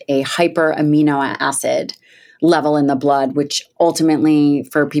amount, a hyperamino acid level in the blood, which ultimately,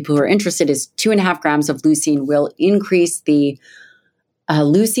 for people who are interested, is 2.5 grams of leucine will increase the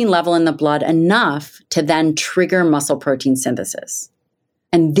leucine level in the blood enough to then trigger muscle protein synthesis.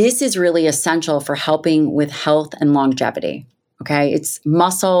 And this is really essential for helping with health and longevity. Okay,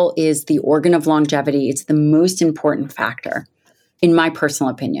 muscle is the organ of longevity. It's the most important factor, in my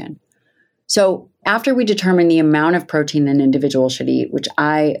personal opinion. So after we determine the amount of protein an individual should eat, which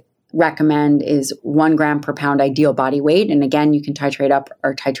I recommend is 1 gram per pound ideal body weight, and again, you can titrate up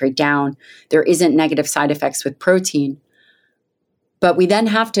or titrate down. There isn't negative side effects with protein. But we then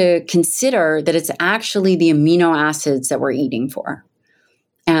have to consider that it's actually the amino acids that we're eating for.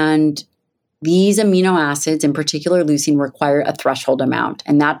 And these amino acids, in particular leucine, require a threshold amount,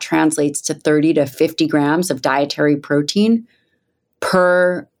 and that translates to 30 to 50 grams of dietary protein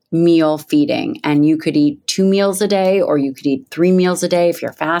per meal feeding. And you could eat 2 meals a day, or you could eat 3 meals a day if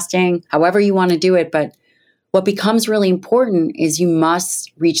you're fasting, however you want to do it. But what becomes really important is you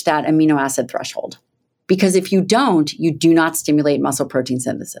must reach that amino acid threshold, because if you don't, you do not stimulate muscle protein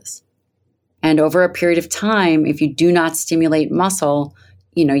synthesis. And over a period of time, if you do not stimulate muscle,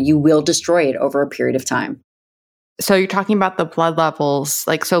 you will destroy it over a period of time. So you're talking about the blood levels,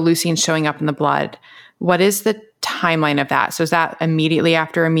 so leucine showing up in the blood. What is the timeline of that? So is that immediately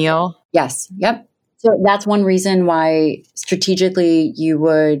after a meal? Yes. Yep. So that's one reason why strategically you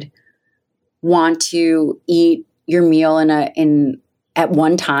would want to eat your meal at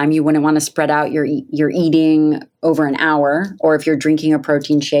one time. You wouldn't want to spread out your eating over an hour, or if you're drinking a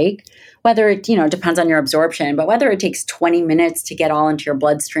protein shake, whether it, depends on your absorption, but whether it takes 20 minutes to get all into your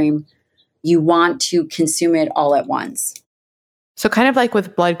bloodstream, you want to consume it all at once. So kind of like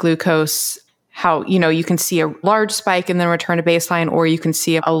with blood glucose, how, you can see a large spike and then return to baseline, or you can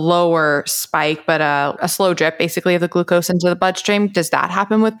see a lower spike, but a slow drip basically of the glucose into the bloodstream. Does that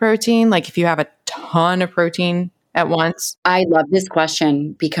happen with protein? Like if you have a ton of protein at once? I love this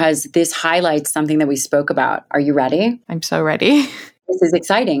question because this highlights something that we spoke about. Are you ready? I'm so ready. This is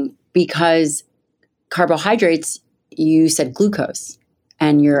exciting because carbohydrates, you said glucose,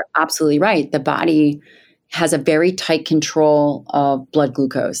 and you're absolutely right. The body has a very tight control of blood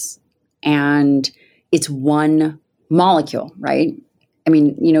glucose, and it's one molecule, right?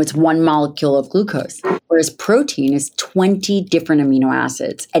 It's one molecule of glucose, whereas protein is 20 different amino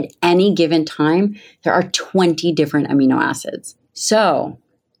acids. At any given time, there are 20 different amino acids. So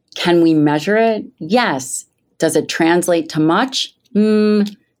can we measure it? Yes. Does it translate to much?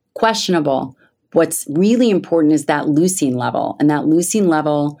 Questionable. What's really important is that leucine level, and that leucine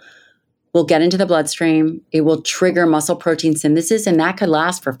level will get into the bloodstream. It will trigger muscle protein synthesis, and that could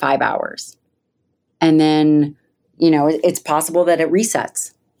last for 5 hours. And then, it's possible that it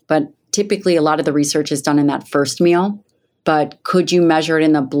resets. But typically, a lot of the research is done in that first meal. But could you measure it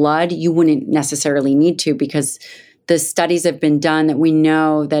in the blood? You wouldn't necessarily need to, because the studies have been done that we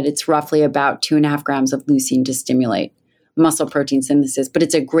know that it's roughly about 2.5 grams of leucine to stimulate muscle protein synthesis. But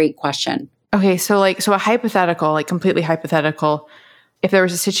it's a great question. Okay, so a hypothetical, like completely hypothetical, if there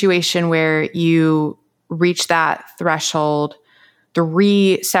was a situation where you reach that threshold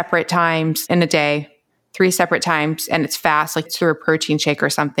 3 separate times in a day, 3 separate times, and it's fast, like through a protein shake or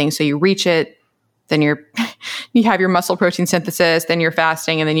something. So you reach it, then you have your muscle protein synthesis, then you're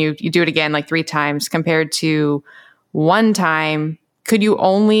fasting, and then you do it again like 3 times compared to 1 time. Could you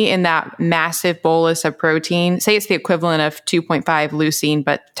only in that massive bolus of protein, say it's the equivalent of 2.5 leucine,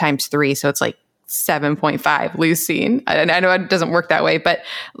 but times 3. So it's like 7.5 leucine. I know it doesn't work that way, but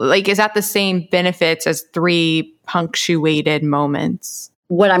like, is that the same benefits as 3 punctuated moments?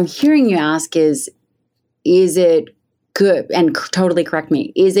 What I'm hearing you ask is it good, and totally correct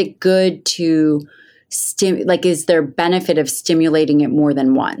me, is it good to is there benefit of stimulating it more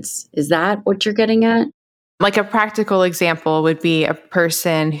than once? Is that what you're getting at? Like a practical example would be a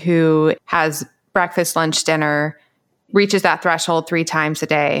person who has breakfast, lunch, dinner, reaches that threshold 3 times a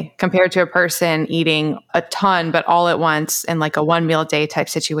day compared to a person eating a ton, but all at once in like a 1 meal a day type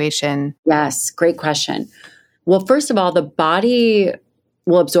situation. Yes, great question. Well, first of all, the body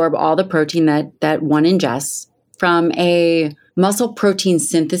will absorb all the protein that one ingests. From a muscle protein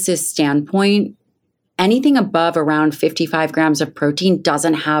synthesis standpoint, anything above around 55 grams of protein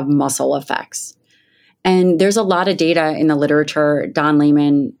doesn't have muscle effects. And there's a lot of data in the literature. Don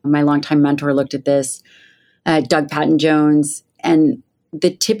Lehman, my longtime mentor, looked at this, Doug Patton-Jones, and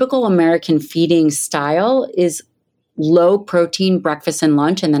the typical American feeding style is low protein breakfast and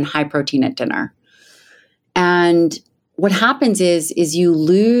lunch, and then high protein at dinner. And what happens is you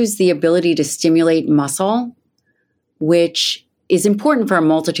lose the ability to stimulate muscle, which is important for a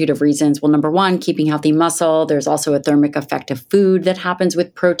multitude of reasons. Well, number one, keeping healthy muscle. There's also a thermic effect of food that happens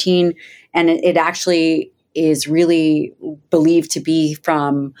with protein. And it actually is really believed to be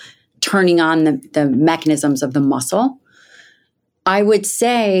from turning on the mechanisms of the muscle. I would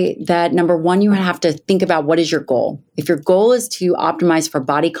say that number one, you have to think about what is your goal. If your goal is to optimize for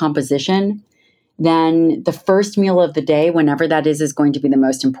body composition, then the first meal of the day, whenever that is going to be the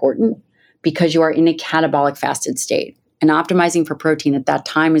most important, because you are in a catabolic fasted state. And optimizing for protein at that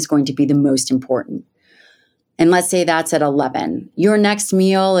time is going to be the most important. And let's say that's at 11. Your next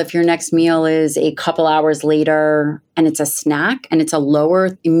meal, if your next meal is a couple hours later and it's a snack and it's a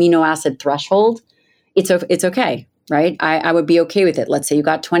lower amino acid threshold, it's okay, right? I would be okay with it. Let's say you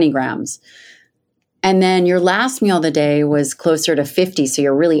got 20 grams. And then your last meal of the day was closer to 50. So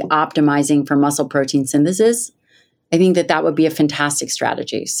you're really optimizing for muscle protein synthesis. I think that would be a fantastic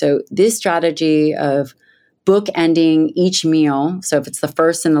strategy. So this strategy of bookending each meal, so if it's the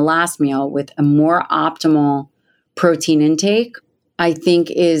first and the last meal with a more optimal protein intake, I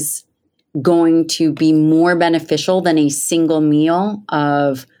think is going to be more beneficial than a single meal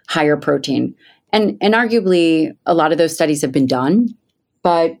of higher protein. And arguably, a lot of those studies have been done.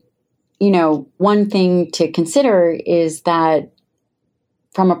 But, one thing to consider is that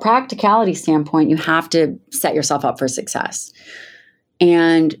from a practicality standpoint, you have to set yourself up for success.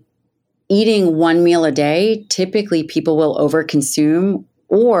 And eating 1 meal a day, typically people will overconsume,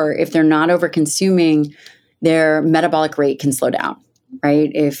 or if they're not overconsuming, their metabolic rate can slow down,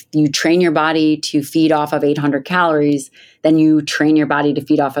 right? If you train your body to feed off of 800 calories, then you train your body to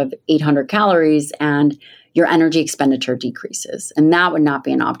feed off of 800 calories and your energy expenditure decreases. And that would not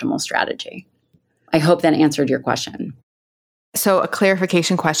be an optimal strategy. I hope that answered your question. So a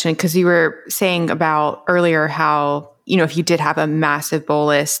clarification question, because you were saying about earlier how, if you did have a massive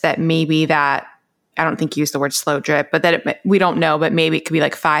bolus, that maybe that, I don't think you used the word slow drip, but that we don't know, but maybe it could be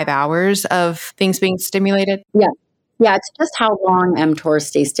like 5 hours of things being stimulated. Yeah. Yeah. It's just how long mTOR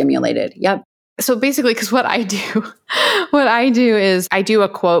stays stimulated. Yep. So basically, because what I do is I do a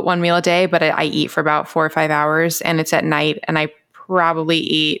quote 1 meal a day, but I eat for about 4 or 5 hours, and it's at night, and I probably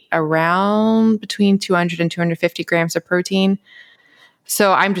eat around between 200 and 250 grams of protein.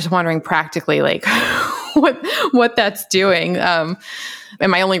 So I'm just wondering practically, like what that's doing. Am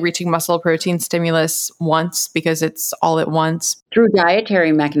I only reaching muscle protein stimulus once because it's all at once? Through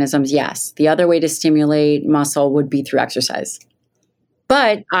dietary mechanisms, yes. The other way to stimulate muscle would be through exercise.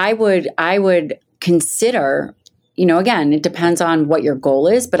 But I would consider, again, it depends on what your goal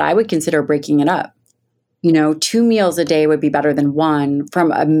is, but I would consider breaking it up. 2 meals a day would be better than 1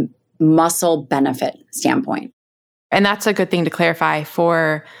 from a muscle benefit standpoint. And that's a good thing to clarify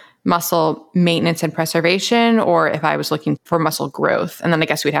for muscle maintenance and preservation, or if I was looking for muscle growth. And then I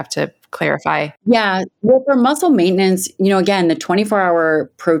guess we'd have to clarify. Yeah. Well, for muscle maintenance, again, the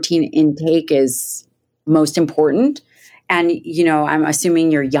 24-hour protein intake is most important. And, I'm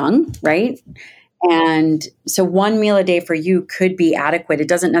assuming you're young, right? And so one meal a day for you could be adequate. It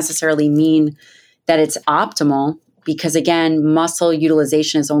doesn't necessarily mean that it's optimal because, again, muscle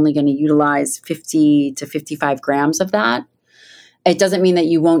utilization is only going to utilize 50 to 55 grams of that. It doesn't mean that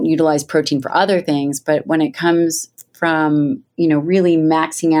you won't utilize protein for other things, but when it comes from, really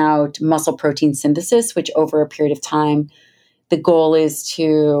maxing out muscle protein synthesis, which over a period of time, the goal is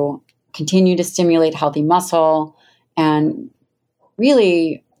to continue to stimulate healthy muscle and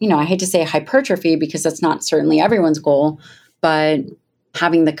really, I hate to say hypertrophy because that's not certainly everyone's goal, but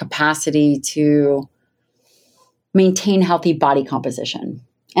having the capacity to maintain healthy body composition.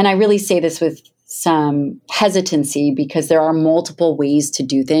 And I really say this with some hesitancy because there are multiple ways to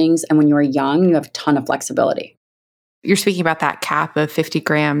do things. And when you are young, you have a ton of flexibility. You're speaking about that cap of 50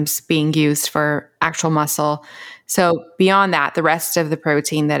 grams being used for actual muscle. So beyond that, the rest of the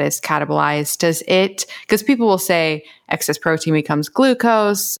protein that is catabolized, because people will say excess protein becomes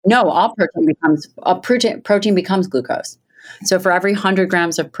glucose. No, all protein becomes glucose. So for every 100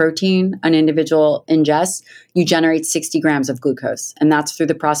 grams of protein an individual ingests, you generate 60 grams of glucose. And that's through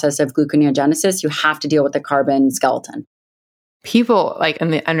the process of gluconeogenesis. You have to deal with the carbon skeleton. People on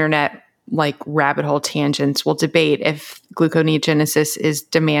the internet, rabbit hole tangents, will debate if gluconeogenesis is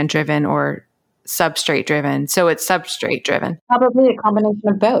demand-driven or substrate-driven. So it's substrate-driven. Probably a combination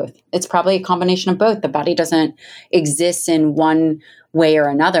of both. It's probably a combination of both. The body doesn't exist in one way or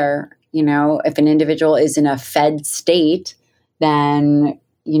another. If an individual is in a fed state, then,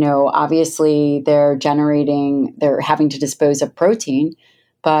 obviously they're having to dispose of protein,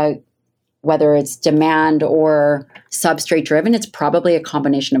 but whether it's demand or substrate driven, it's probably a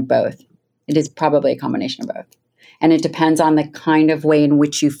combination of both. It is probably a combination of both. And it depends on the kind of way in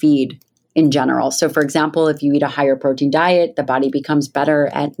which you feed in general. So for example, if you eat a higher protein diet, the body becomes better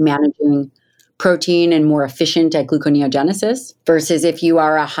at managing protein and more efficient at gluconeogenesis versus if you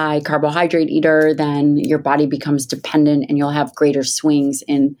are a high carbohydrate eater, then your body becomes dependent and you'll have greater swings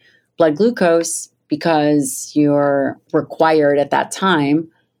in blood glucose because you're required at that time,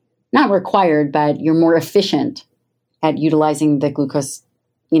 not required, but you're more efficient at utilizing the glucose.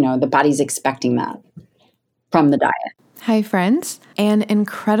 The body's expecting that from the diet. Hi, friends. An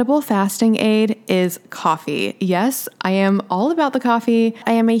incredible fasting aid is coffee. Yes, I am all about the coffee.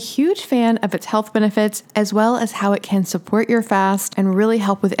 I am a huge fan of its health benefits, as well as how it can support your fast and really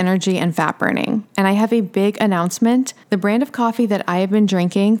help with energy and fat burning. And I have a big announcement. The brand of coffee that I have been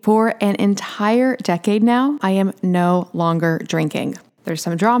drinking for an entire decade now, I am no longer drinking. There's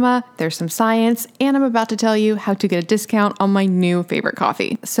some drama, there's some science, and I'm about to tell you how to get a discount on my new favorite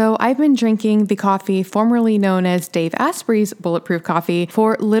coffee. So I've been drinking the coffee formerly known as Dave Asprey's Bulletproof Coffee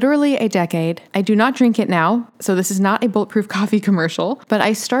for literally a decade. I do not drink it now, so this is not a Bulletproof Coffee commercial, but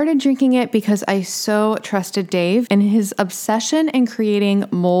I started drinking it because I so trusted Dave and his obsession in creating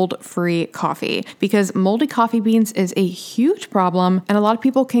mold-free coffee, because moldy coffee beans is a huge problem, and a lot of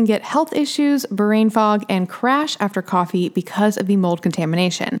people can get health issues, brain fog, and crash after coffee because of the mold contamination.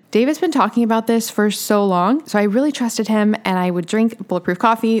 Dave has been talking about this for so long, so I really trusted him and I would drink Bulletproof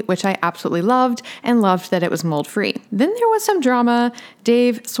Coffee, which I absolutely loved and loved that it was mold-free. Then there was some drama.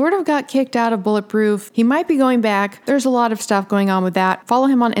 Dave sort of got kicked out of Bulletproof. He might be going back. There's a lot of stuff going on with that. Follow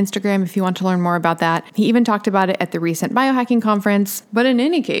him on Instagram if you want to learn more about that. He even talked about it at the recent biohacking conference. But in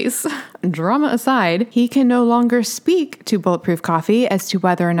any case, drama aside, he can no longer speak to Bulletproof Coffee as to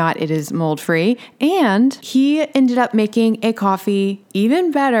whether or not it is mold-free, and he ended up making a coffee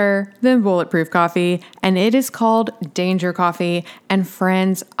even better than Bulletproof Coffee, and it is called Danger Coffee, and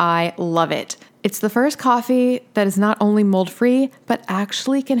friends, I love it. It's the first coffee that is not only mold-free, but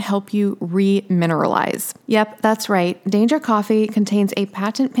actually can help you re-mineralize. Yep, that's right. Danger Coffee contains a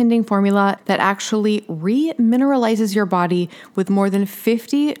patent-pending formula that actually re-mineralizes your body with more than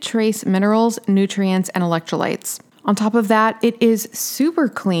 50 trace minerals, nutrients, and electrolytes. On top of that, it is super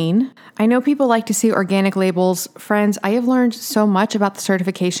clean. I know people like to see organic labels. Friends, I have learned so much about the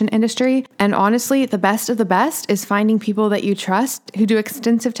certification industry, and honestly, the best of the best is finding people that you trust who do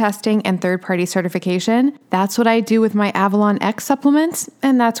extensive testing and third-party certification. That's what I do with my Avalon X supplements,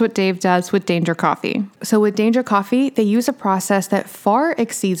 and that's what Dave does with Danger Coffee. So with Danger Coffee, they use a process that far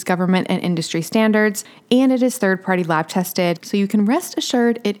exceeds government and industry standards, and it is third-party lab tested, so you can rest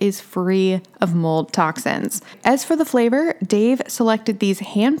assured it is free of mold toxins. As for for the flavor, Dave selected these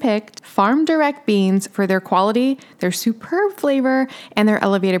hand-picked, farm-direct beans for their quality, their superb flavor, and their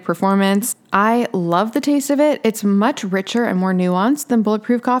elevated performance. I love the taste of it. It's much richer and more nuanced than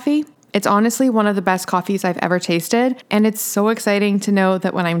Bulletproof coffee. It's honestly one of the best coffees I've ever tasted, and it's so exciting to know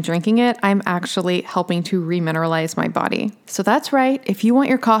that when I'm drinking it, I'm actually helping to remineralize my body. So that's right, if you want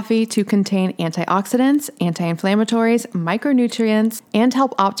your coffee to contain antioxidants, anti-inflammatories, micronutrients, and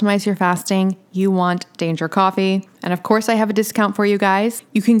help optimize your fasting, you want Danger Coffee. And of course, I have a discount for you guys.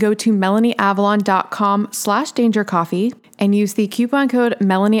 You can go to melanieavalon.com/dangercoffee and use the coupon code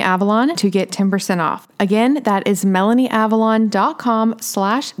MelanieAvalon to get 10% off. Again, that is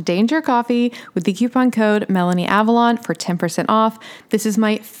melanieavalon.com/dangercoffee with the coupon code MelanieAvalon for 10% off. This is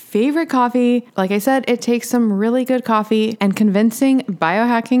my favorite coffee. Like I said, it takes some really good coffee and convincing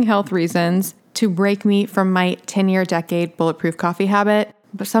biohacking health reasons to break me from my 10-year decade Bulletproof coffee habit.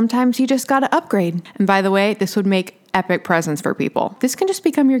 But sometimes you just gotta upgrade. And by the way, this would make epic presents for people. This can just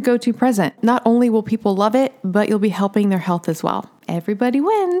become your go-to present. Not only will people love it, but you'll be helping their health as well. Everybody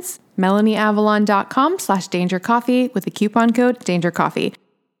wins. melanieavalon.com/dangercoffee with the coupon code dangercoffee.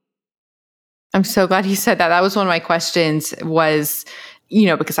 I'm so glad you said that. That was one of my questions was,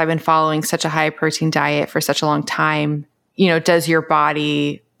 because I've been following such a high protein diet for such a long time, does your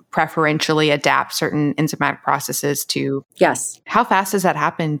body preferentially adapt certain enzymatic processes to? Yes. How fast does that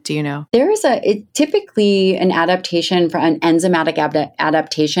happen? Do you know? There is typically an adaptation for an enzymatic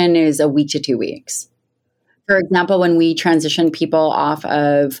adaptation is a week to 2 weeks. For example, when we transition people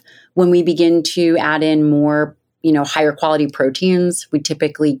when we begin to add in more, higher quality proteins, we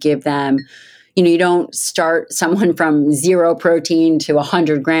typically give them, you don't start someone from 0 protein to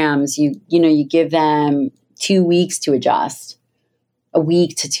 100 grams. You give them 2 weeks to adjust. A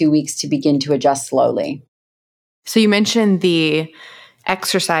week to 2 weeks to begin to adjust slowly. So you mentioned the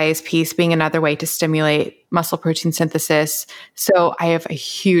exercise piece being another way to stimulate muscle protein synthesis. So I have a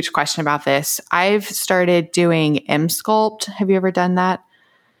huge question about this. I've started doing M-Sculpt. Have you ever done that?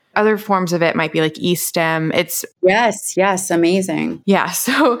 Other forms of it might be like E-Stem. Yes, amazing. Yeah,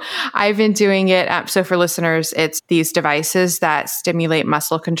 so I've been doing it. So for listeners, it's these devices that stimulate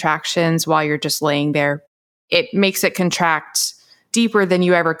muscle contractions while you're just laying there. It makes it contract deeper than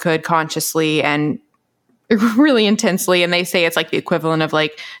you ever could consciously and really intensely. And they say it's like the equivalent of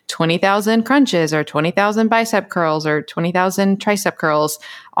like 20,000 crunches or 20,000 bicep curls or 20,000 tricep curls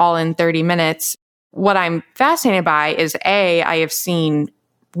all in 30 minutes. What I'm fascinated by is I have seen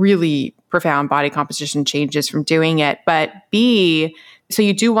really profound body composition changes from doing it, but B, so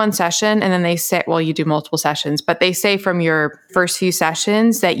you do one session and then they say, you do multiple sessions, but they say from your first few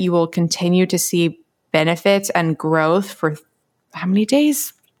sessions that you will continue to see benefits and growth for how many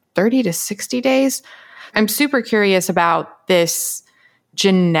days? 30 to 60 days? I'm super curious about this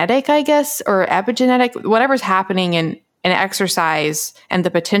genetic, I guess, or epigenetic, whatever's happening in exercise and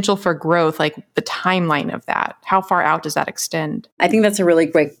the potential for growth, like the timeline of that. How far out does that extend? I think that's a really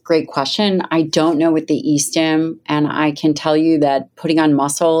great question. I don't know with the E-Stim, and I can tell you that putting on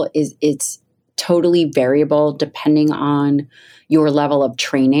muscle it's totally variable depending on your level of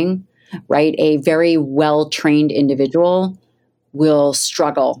training, right? A very well-trained individual will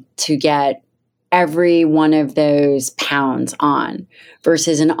struggle to get every one of those pounds on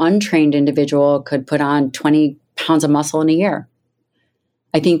versus an untrained individual could put on 20 pounds of muscle in a year.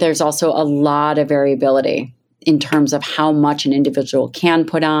 I think there's also a lot of variability in terms of how much an individual can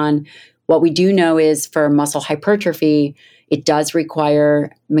put on. What we do know is for muscle hypertrophy, it does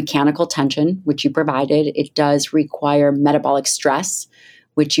require mechanical tension, which you provided. It does require metabolic stress,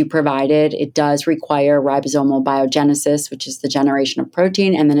 which you provided. It does require ribosomal biogenesis, which is the generation of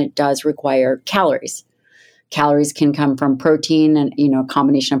protein, and then it does require calories. Calories can come from protein and a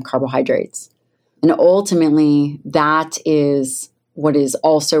combination of carbohydrates. And ultimately, that is what is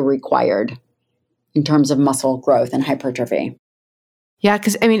also required in terms of muscle growth and hypertrophy. Yeah,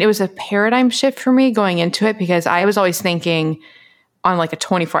 because it was a paradigm shift for me going into it because I was always thinking on like a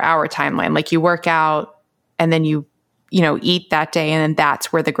 24-hour timeline, like you work out and then you eat that day and then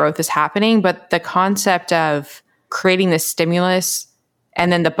that's where the growth is happening. But the concept of creating this stimulus and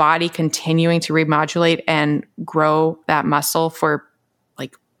then the body continuing to remodulate and grow that muscle for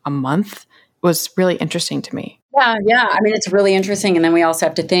like a month was really interesting to me. Yeah. It's really interesting. And then we also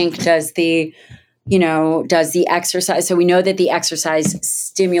have to think, does the exercise, so we know that the exercise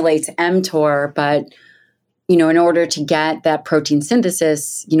stimulates mTOR, but, in order to get that protein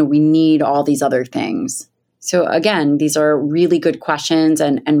synthesis, we need all these other things. So again, these are really good questions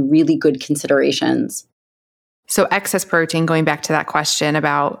and really good considerations. So excess protein, going back to that question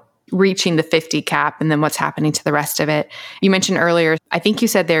about reaching the 50 cap and then what's happening to the rest of it. You mentioned earlier, I think you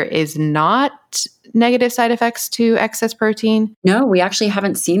said there is not negative side effects to excess protein. No, we actually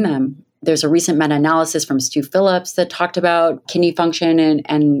haven't seen them. There's a recent meta-analysis from Stu Phillips that talked about kidney function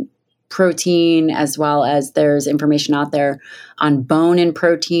and protein, as well as there's information out there on bone and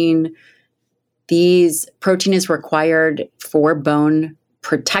protein. Protein is required for bone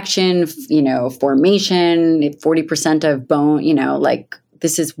protection, formation, 40% of bone,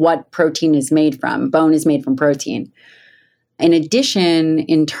 this is what protein is made from. Bone is made from protein. In addition,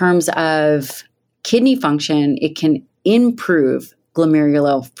 in terms of kidney function, it can improve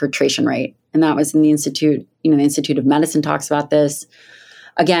glomerular filtration rate. And that was in the Institute, the Institute of Medicine talks about this.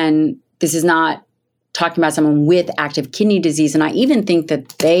 Again, this is not talking about someone with active kidney disease. And I even think that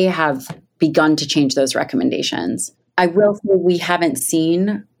they have begun to change those recommendations. I will say we haven't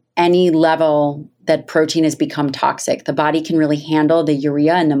seen any level that protein has become toxic. The body can really handle the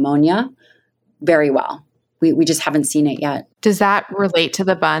urea and ammonia very well. We just haven't seen it yet. Does that relate to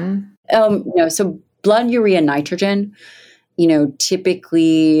the bun? No. So blood urea nitrogen,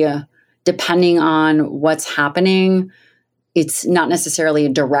 typically depending on what's happening, it's not necessarily a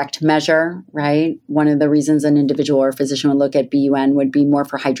direct measure, right? One of the reasons an individual or a physician would look at BUN would be more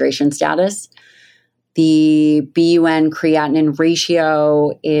for hydration status. The BUN creatinine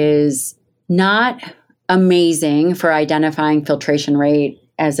ratio is not amazing for identifying filtration rate.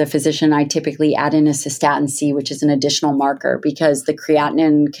 As a physician, I typically add in a cystatin C, which is an additional marker because the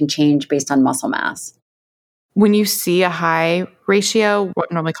creatinine can change based on muscle mass. When you see a high ratio,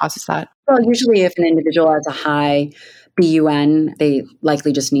 what normally causes that? Well, usually if an individual has a high BUN, they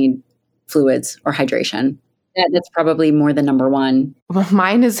likely just need fluids or hydration. That's probably more the number one. Well,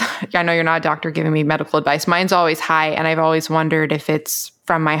 mine is, I know you're not a doctor giving me medical advice. Mine's always high, and I've always wondered if it's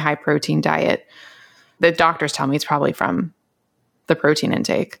from my high protein diet. The doctors tell me it's probably from the protein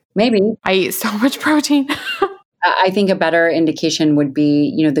intake. Maybe. I eat so much protein. I think a better indication would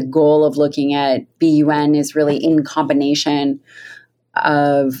be, the goal of looking at BUN is really in combination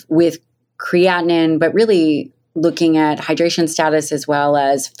with creatinine, but really looking at hydration status as well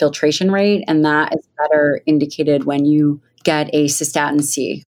as filtration rate. And that is better indicated when you get a cystatin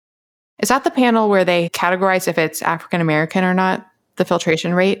C. Is that the panel where they categorize if it's African American or not, the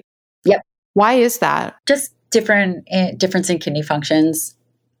filtration rate? Yep. Why is that? Just difference in kidney functions,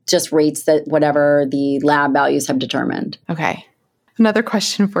 just rates that whatever the lab values have determined. Okay. Another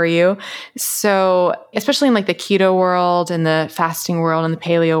question for you. So, especially in the keto world and the fasting world and the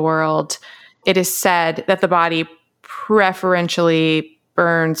paleo world, it is said that the body preferentially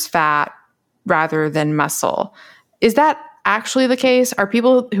burns fat rather than muscle. Is that actually the case? Are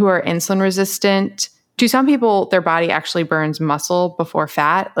people who are insulin resistant, do some people, their body actually burns muscle before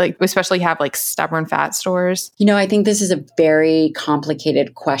fat? Especially have stubborn fat stores? I think this is a very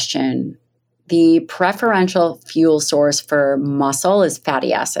complicated question. The preferential fuel source for muscle is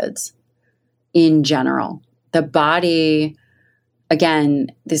fatty acids in general. The body,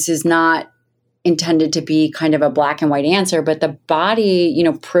 again, this is not intended to be kind of a black and white answer, but the body,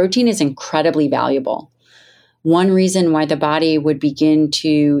 protein is incredibly valuable. One reason why the body would begin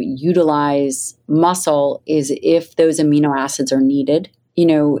to utilize muscle is if those amino acids are needed.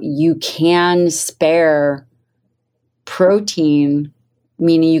 You can spare protein,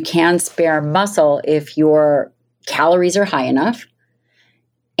 meaning you can spare muscle if your calories are high enough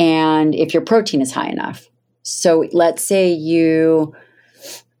and if your protein is high enough. So let's say you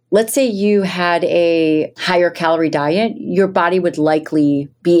had a higher calorie diet, your body would likely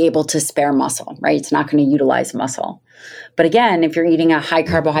be able to spare muscle, right? It's not going to utilize muscle. But again, if you're eating a high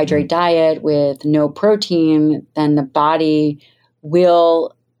carbohydrate diet with no protein, then the body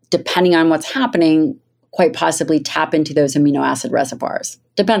will, depending on what's happening, quite possibly tap into those amino acid reservoirs.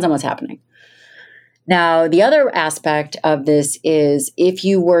 Depends on what's happening. Now, the other aspect of this is if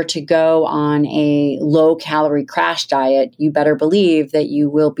you were to go on a low-calorie crash diet, you better believe that you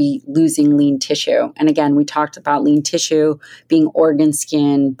will be losing lean tissue. And again, we talked about lean tissue being organ,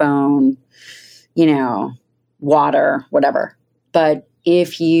 skin, bone, water, whatever. But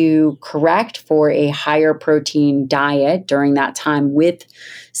if you correct for a higher protein diet during that time with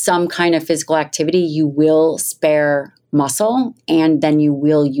some kind of physical activity, you will spare muscle and then you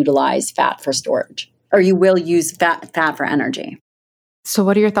will utilize fat for storage. Or you will use fat for energy. So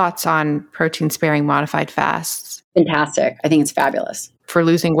what are your thoughts on protein-sparing modified fasts? Fantastic. I think it's fabulous. For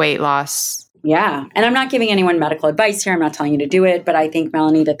losing weight loss? Yeah. And I'm not giving anyone medical advice here. I'm not telling you to do it. But I think,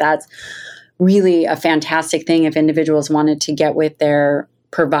 Melanie, that's really a fantastic thing if individuals wanted to get with their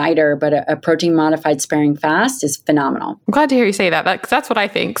provider. But a protein-modified sparing fast is phenomenal. I'm glad to hear you say that. That's what I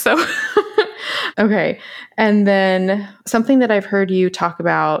think. So Okay. And then something that I've heard you talk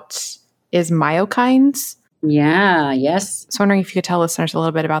about is myokines. Yeah, yes. So I'm wondering if you could tell listeners a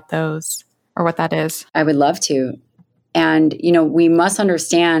little bit about those or what that is. I would love to. And, we must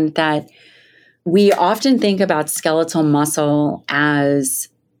understand that we often think about skeletal muscle as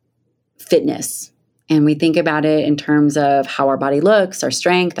fitness. And we think about it in terms of how our body looks, our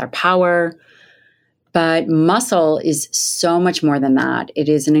strength, our power. But muscle is so much more than that. It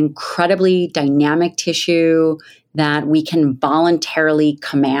is an incredibly dynamic tissue that we can voluntarily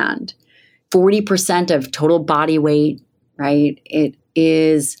command. 40% of total body weight, right? It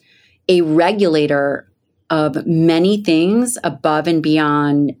is a regulator of many things above and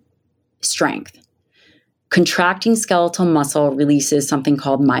beyond strength. Contracting skeletal muscle releases something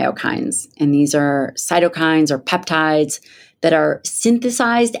called myokines. And these are cytokines or peptides that are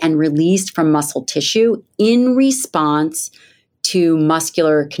synthesized and released from muscle tissue in response to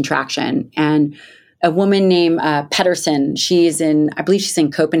muscular contraction. And a woman named Pedersen, I believe she's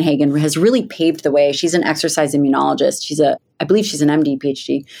in Copenhagen, has really paved the way. She's an exercise immunologist. I believe she's an MD,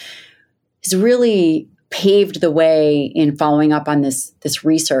 PhD. Has really paved the way in following up on this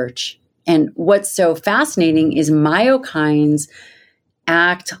research. And what's so fascinating is myokines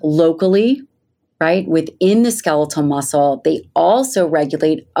act locally, right, within the skeletal muscle. They also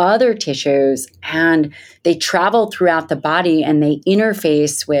regulate other tissues, and they travel throughout the body, and they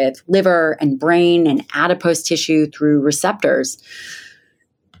interface with liver and brain and adipose tissue through receptors.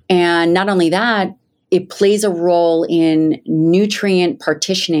 And not only that, it plays a role in nutrient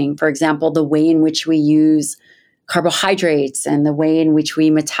partitioning. For example, the way in which we use carbohydrates and the way in which we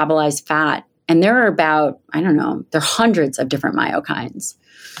metabolize fat. And there are there are hundreds of different myokines.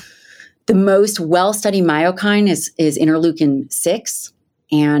 The most well-studied myokine is interleukin 6,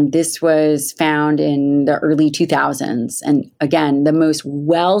 and this was found in the early 2000s. And again, the most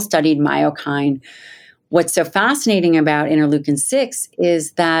well-studied myokine. What's so fascinating about interleukin 6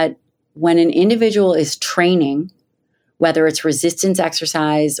 is that when an individual is training, whether it's resistance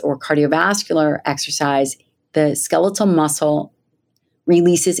exercise or cardiovascular exercise, the skeletal muscle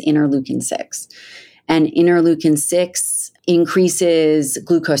releases interleukin 6. And interleukin 6 increases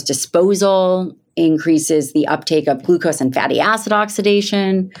glucose disposal, increases the uptake of glucose and fatty acid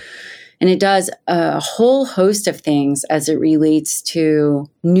oxidation. And it does a whole host of things as it relates to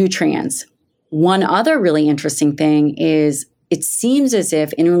nutrients. One other really interesting thing is it seems as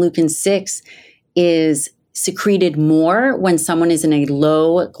if interleukin 6 is secreted more when someone is in a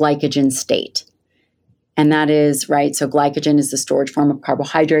low glycogen state. And that is, right, so glycogen is the storage form of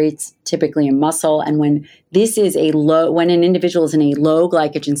carbohydrates, typically in muscle. And when an individual is in a low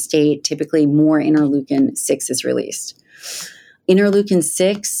glycogen state, typically more interleukin 6 is released. Interleukin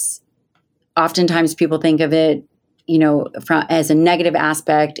 6, oftentimes people think of it, as a negative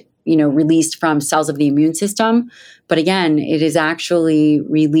aspect, released from cells of the immune system. But again, it is actually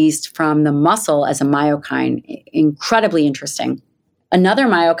released from the muscle as a myokine. Incredibly interesting. Another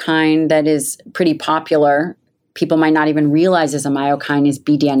myokine that is pretty popular, people might not even realize is a myokine, is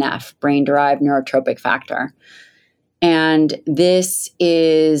BDNF, brain-derived neurotrophic factor. And this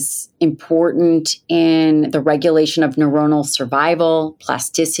is important in the regulation of neuronal survival,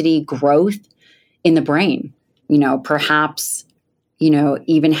 plasticity, growth in the brain. Perhaps,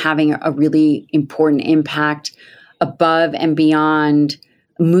 even having a really important impact above and beyond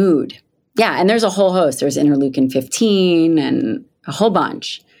mood. Yeah, and there's a whole host. There's interleukin 15 and a whole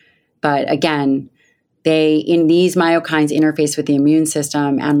bunch. But again, these myokines interface with the immune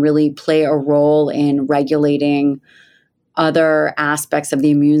system and really play a role in regulating other aspects of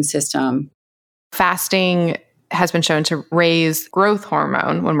the immune system. Fasting has been shown to raise growth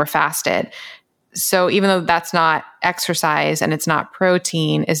hormone when we're fasted. So even though that's not exercise and it's not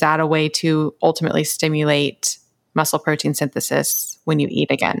protein, is that a way to ultimately stimulate muscle protein synthesis when you eat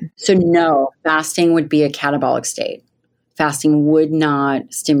again? So no, fasting would be a catabolic state. Fasting would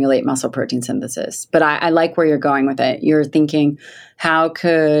not stimulate muscle protein synthesis. But I like where you're going with it. You're thinking, how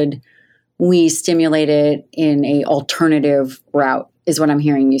could we stimulate it in an alternative route, is what I'm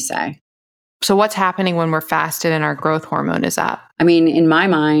hearing you say. So what's happening when we're fasted and our growth hormone is up? I mean, in my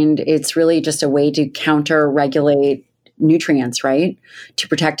mind, it's really just a way to counter-regulate nutrients, right? To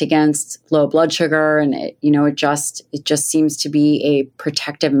protect against low blood sugar. And it just seems to be a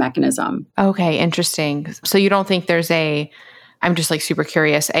protective mechanism. Okay, interesting. So you don't think there's I'm just super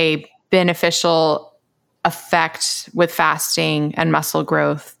curious, a beneficial effect with fasting and muscle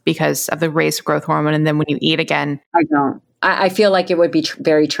growth because of the raised growth hormone, and then when you eat again? I don't. I feel like it would be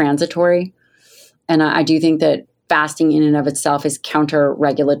very transitory. And I do think that fasting in and of itself is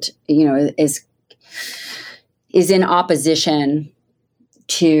counter-regulate, is in opposition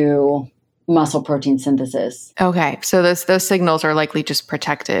to muscle protein synthesis. Okay. So those signals are likely just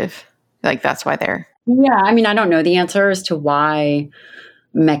protective. Like that's why they're. Yeah. I mean, I don't know the answer as to why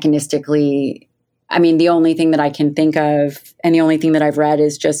mechanistically. I mean, the only thing that I can think of and the only thing that I've read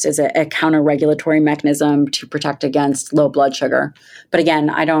is just as a counter-regulatory mechanism to protect against low blood sugar. But again,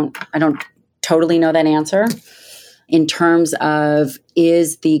 I don't totally know that answer. In terms of,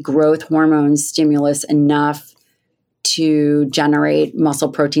 is the growth hormone stimulus enough to generate muscle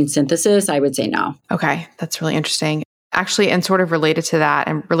protein synthesis? I would say no. Okay, that's really interesting. Actually, and sort of related to that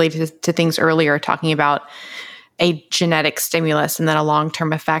and related to things earlier, talking about a genetic stimulus and then a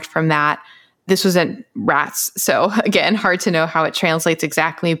long-term effect from that. This was in rats. So again, hard to know how it translates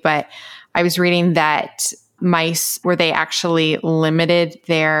exactly, but I was reading that mice, where they actually limited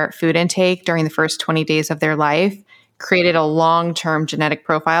their food intake during the first 20 days of their life, created a long-term genetic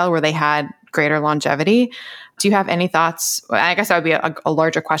profile where they had greater longevity. Do you have any thoughts? I guess that would be a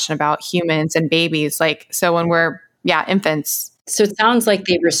larger question about humans and babies. Like, so when we're, infants. So it sounds like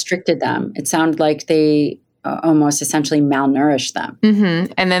they restricted them. It sounded like they almost essentially malnourished them.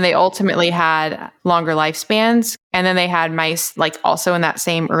 Mm-hmm. And then they ultimately had longer lifespans. And then they had mice, like also in that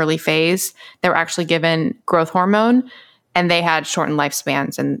same early phase, that were actually given growth hormone, and they had shortened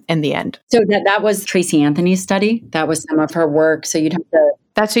lifespans in the end. So that was Tracy Anthony's study. That was some of her work. So you'd have to...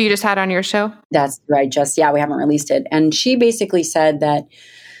 That's who you just had on your show? That's right. We haven't released it. And she basically said that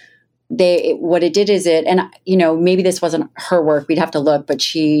what it did is and maybe this wasn't her work, we'd have to look, but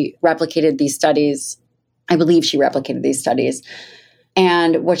she replicated these studies. I believe she replicated these studies.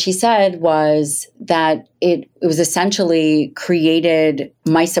 And what she said was that it was essentially created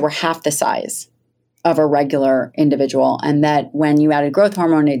mice that were half the size of a regular individual. And that when you added growth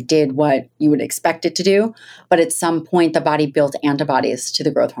hormone, it did what you would expect it to do. But at some point, the body built antibodies to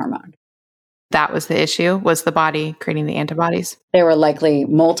the growth hormone. That was the issue, was the body creating the antibodies? There were likely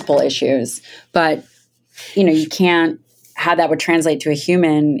multiple issues. But, you can't, how that would translate to a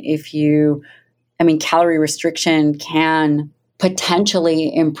human calorie restriction can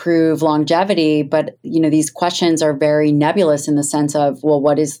potentially improve longevity, but these questions are very nebulous in the sense of, well,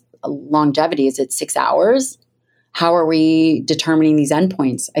 what is longevity? Is it 6 hours? How are we determining these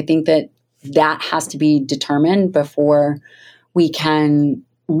endpoints? I think that has to be determined before we can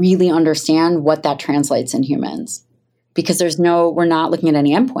really understand what that translates in humans. Because we're not looking at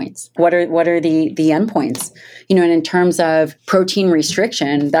any endpoints. What are the endpoints? And in terms of protein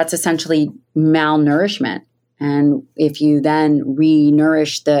restriction, that's essentially malnourishment. And if you then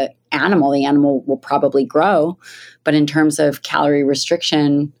re-nourish the animal will probably grow. But in terms of calorie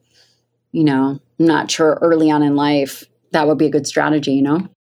restriction, I'm not sure early on in life that would be a good strategy,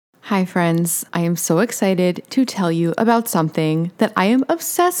 Hi, friends. I am so excited to tell you about something that I am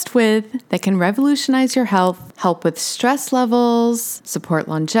obsessed with that can revolutionize your health, help with stress levels, support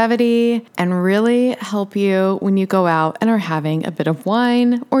longevity, and really help you when you go out and are having a bit of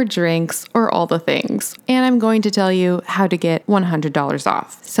wine or drinks or all the things. And I'm going to tell you how to get $100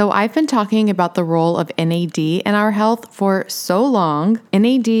 off. So I've been talking about the role of NAD in our health for so long.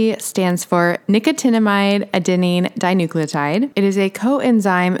 NAD stands for nicotinamide adenine dinucleotide. It is a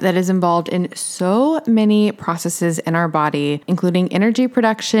coenzyme that is involved in so many processes in our body, including energy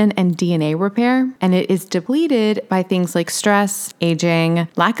production and DNA repair. And it is depleted by things like stress, aging,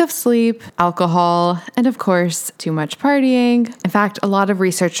 lack of sleep, alcohol, and of course, too much partying. In fact, a lot of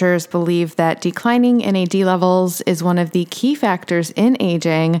researchers believe that declining NAD levels is one of the key factors in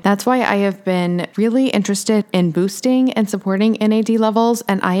aging. That's why I have been really interested in boosting and supporting NAD levels,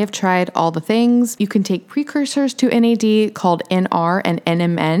 and I have tried all the things. You can take precursors to NAD called NR and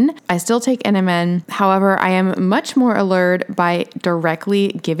NMN. I still take NMN. However, I am much more allured by directly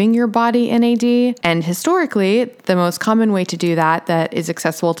giving your body NAD. And historically, the most common way to do that is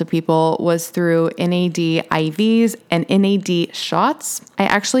accessible to people was through NAD IVs and NAD shots. I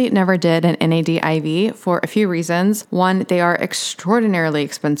actually never did an NAD IV for a few reasons. One, they are extraordinarily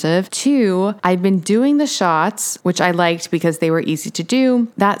expensive. Two, I've been doing the shots, which I liked because they were easy to do.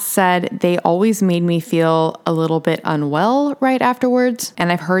 That said, they always made me feel a little bit unwell right afterwards.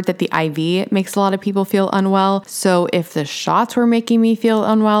 And I've heard that the IV makes a lot of people feel unwell. So if the shots were making me feel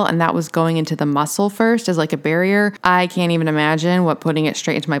unwell and that was going into the muscle first as like a barrier, I can't even imagine what putting it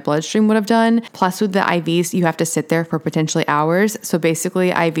straight into my bloodstream would have done. Plus with the IVs, you have to sit there for potentially hours. So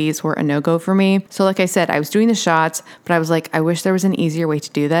basically IVs were a no-go for me. So like I said, I was doing the shots, but I was like, I wish there was an easier way to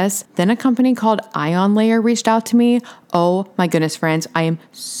do this. Then a company called Ion Layer reached out to me. Oh my goodness, friends, I am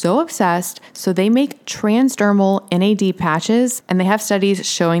so obsessed. So they make transdermal NAD patches, and they have studies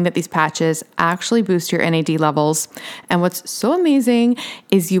showing that these patches actually boost your NAD levels. And what's so amazing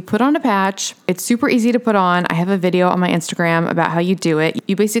is you put on a patch. It's super easy to put on. I have a video on my Instagram about how you do it.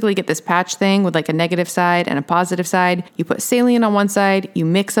 You basically get this patch thing with like a negative side and a positive side. You put saline on one side, you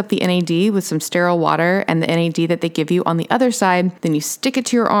mix up the NAD with some sterile water and the NAD that they give you on the other side. Then you stick it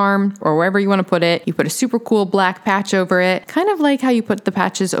to your arm or wherever you want to put it. You put a super cool black patch over it, kind of like how you put the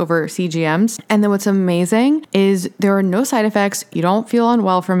patches over CGMs. And then what's amazing is there are no side effects. You don't feel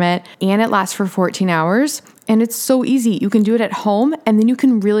unwell from it, and it lasts for 14 hours. And it's so easy. You can do it at home, and then you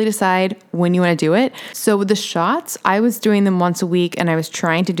can really decide when you want to do it. So with the shots, I was doing them once a week, and I was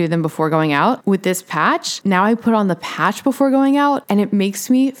trying to do them before going out. With this patch, now I put on the patch before going out, and it makes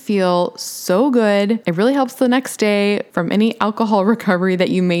me feel so good. It really helps the next day from any alcohol recovery that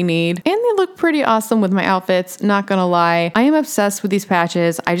you may need. And they look pretty awesome with my outfits, not gonna lie. I am obsessed with these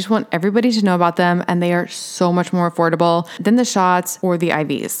patches. I just want everybody to know about them, and they are so much more affordable than the shots or the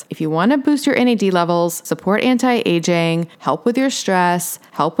IVs. If you want to boost your NAD levels, support anti-aging, help with your stress,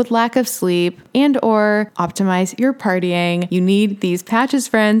 help with lack of sleep, and or optimize your partying, you need these patches,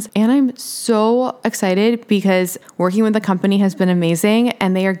 friends. And I'm so excited because working with the company has been amazing,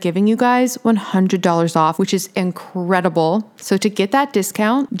 and they are giving you guys $100 off, which is incredible. So to get that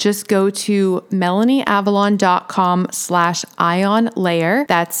discount, just go to melanieavalon.com/ionlayer.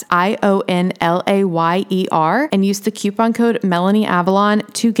 That's IONLAYER, and use the coupon code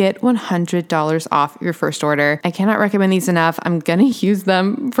MelanieAvalon to get $100 off your first order. I cannot recommend these enough. I'm gonna use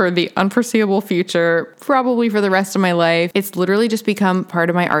them for the unforeseeable future, probably for the rest of my life. It's literally just become part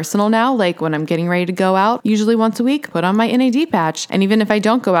of my arsenal now. Like when I'm getting ready to go out, usually once a week, put on my NAD patch. And even if I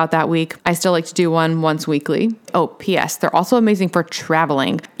don't go out that week, I still like to do one once weekly. Oh, P.S. They're also amazing for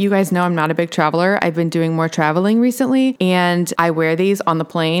traveling. You guys know I'm not a big traveler. I've been doing more traveling recently, and I wear these on the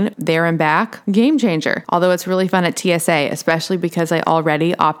plane, there and back. Game changer. Although it's really fun at TSA, especially because I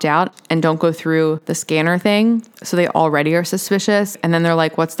already opt out and don't go through the scanner thing. So they already are suspicious. And then they're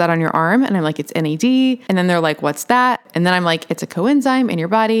like, what's that on your arm? And I'm like, it's NAD. And then they're like, what's that? And then I'm like, it's a coenzyme in your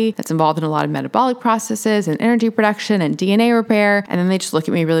body that's involved in a lot of metabolic processes and energy production and DNA repair. And then they just look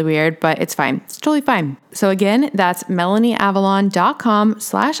at me really weird, but it's fine. It's totally fine. So again, that's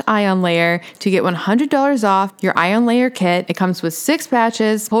melanieavalon.com/ionlayer to get $100 off your Ion Layer kit. It comes with 6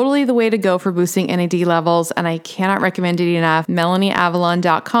 patches, totally the way to go for boosting NAD levels. And I cannot recommend it enough.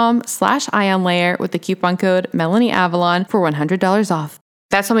 melanieavalon.com/ionlayer with the coupon code MelanieAvalon for $100 off.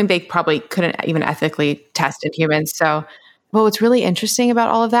 That's something they probably couldn't even ethically test in humans. So, but what's really interesting about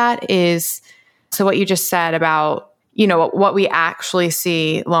all of that is, so what you just said about, you know, what we actually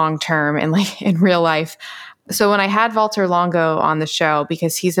see long-term and like in real life. So when I had Walter Longo on the show,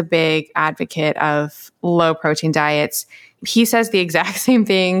 because he's a big advocate of low protein diets, he says the exact same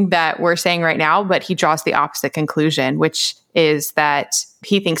thing that we're saying right now, but he draws the opposite conclusion, which is that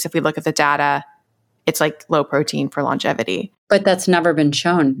he thinks if we look at the data, it's like low protein for longevity. But that's never been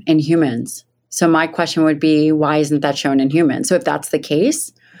shown in humans. So my question would be, why isn't that shown in humans? So if that's the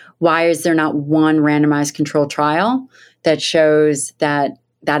case, why is there not one randomized controlled trial that shows that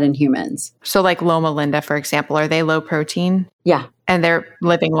in humans? So like Loma Linda, for example, are they low protein? Yeah. And they're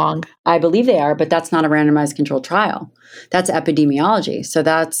living long? I believe they are, but that's not a randomized controlled trial. That's epidemiology. So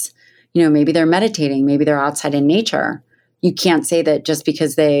that's, you know, maybe they're meditating, maybe they're outside in nature. You can't say that just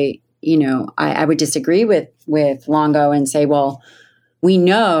because they, you know, I would disagree with Longo and say, well, we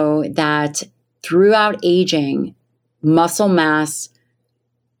know that throughout aging, muscle mass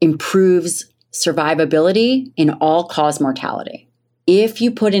improves survivability in all-cause mortality. If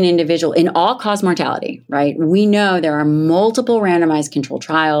you put an individual in all-cause mortality, right, we know there are multiple randomized controlled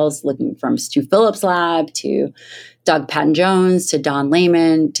trials looking from Stu Phillips' lab to Doug Patton-Jones to Don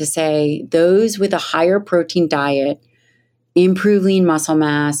Layman to say those with a higher protein diet improve lean muscle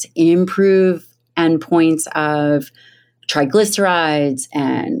mass, improve endpoints of triglycerides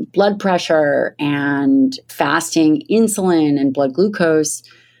and blood pressure and fasting insulin and blood glucose.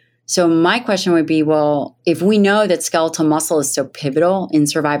 So my question would be, well, if we know that skeletal muscle is so pivotal in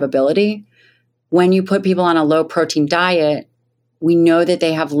survivability, when you put people on a low protein diet, we know that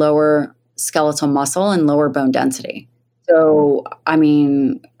they have lower skeletal muscle and lower bone density. So, I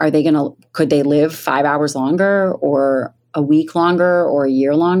mean, could they live 5 hours longer or a week longer or a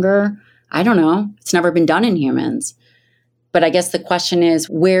year longer? I don't know. It's never been done in humans. But I guess the question is,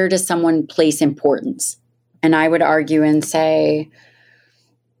 where does someone place importance? And I would argue and say,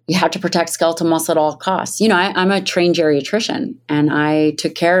 you have to protect skeletal muscle at all costs. You know, I'm a trained geriatrician, and I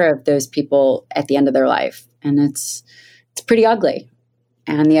took care of those people at the end of their life. And it's pretty ugly.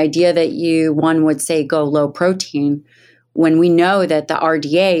 And the idea that one would say go low protein, when we know that the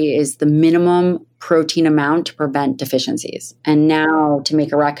RDA is the minimum protein amount to prevent deficiencies. And now to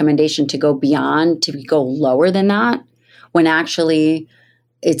make a recommendation to go beyond, to go lower than that, when actually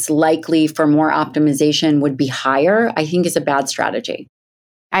it's likely for more optimization would be higher, I think is a bad strategy.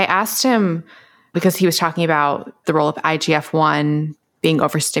 I asked him, because he was talking about the role of IGF-1 being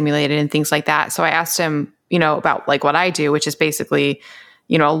overstimulated and things like that. So I asked him, about like what I do, which is basically,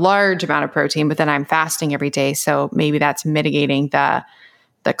 a large amount of protein, but then I'm fasting every day. So maybe that's mitigating the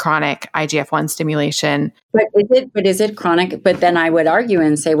chronic IGF-1 stimulation. But is it chronic? But then I would argue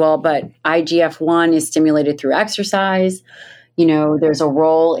and say, well, but IGF-1 is stimulated through exercise. There's a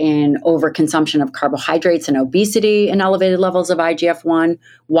role in overconsumption of carbohydrates and obesity and elevated levels of IGF-1.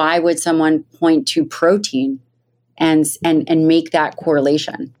 Why would someone point to protein and make that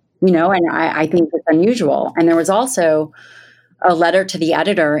correlation? And I think it's unusual. And there was also a letter to the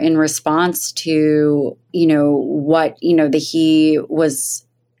editor in response to, what, that he was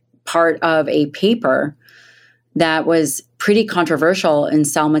part of a paper that was pretty controversial in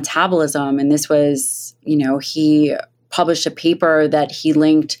Cell Metabolism. And this was, he published a paper that he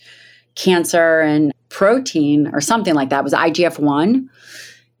linked cancer and protein or something like that. It was IGF-1.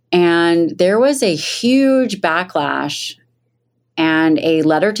 And there was a huge backlash and a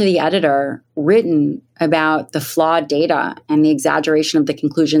letter to the editor written about the flawed data and the exaggeration of the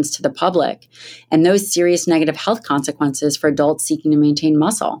conclusions to the public and those serious negative health consequences for adults seeking to maintain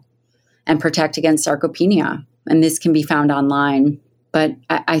muscle and protect against sarcopenia. And this can be found online. But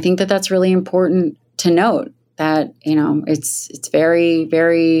I think that that's really important to note that, it's very,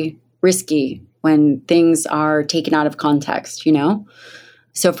 very risky when things are taken out of context,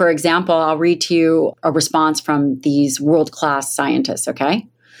 So for example, I'll read to you a response from these world-class scientists, okay?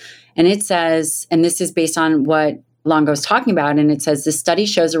 And it says, and this is based on what Longo is talking about, and it says, the study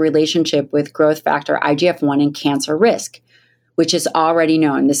shows a relationship with growth factor IGF-1 and cancer risk, which is already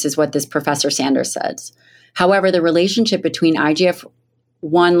known. This is what this Professor Sanders says. However, the relationship between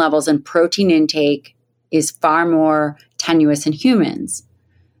IGF-1 levels and protein intake is far more tenuous in humans.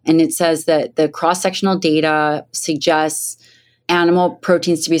 And it says that the cross-sectional data suggests animal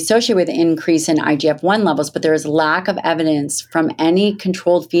proteins to be associated with an increase in IGF-1 levels, but there is lack of evidence from any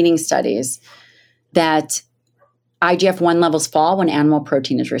controlled feeding studies that IGF-1 levels fall when animal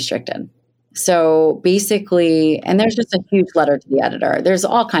protein is restricted. So basically, and there's just a huge letter to the editor. There's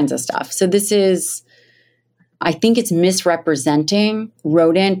all kinds of stuff. So this is, I think it's misrepresenting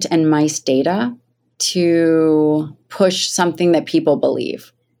rodent and mice data to push something that people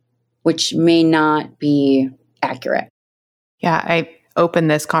believe, which may not be accurate. Yeah, I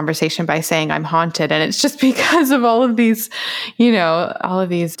opened this conversation by saying I'm haunted, and it's just because of all of these, all of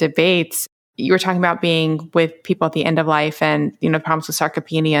these debates. You were talking about being with people at the end of life and, problems with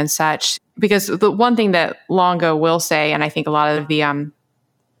sarcopenia and such. Because the one thing that Longo will say, and I think a lot of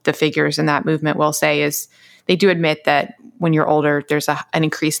the figures in that movement will say, is they do admit that when you're older, there's an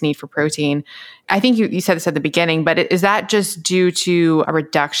increased need for protein. I think you said this at the beginning, but is that just due to a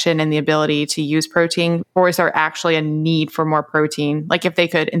reduction in the ability to use protein? Or is there actually a need for more protein? Like if they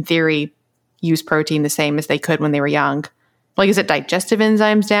could, in theory, use protein the same as they could when they were young? Like, is it digestive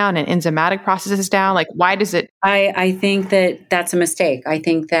enzymes down and enzymatic processes down? Like, why does it? I think that that's a mistake. I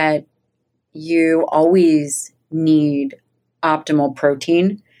think that you always need optimal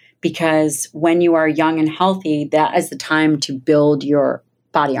protein, because when you are young and healthy, that is the time to build your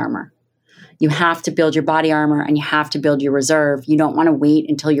body armor. You have to build your body armor and you have to build your reserve. You don't want to wait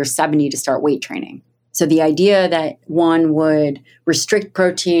until you're 70 to start weight training. So the idea that one would restrict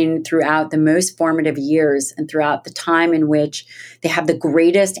protein throughout the most formative years and throughout the time in which they have the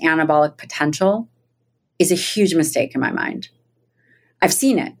greatest anabolic potential is a huge mistake in my mind. I've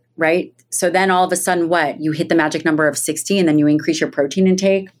seen it, right? So then all of a sudden, what? You hit the magic number of 60 and then you increase your protein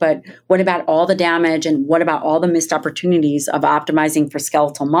intake. But what about all the damage and what about all the missed opportunities of optimizing for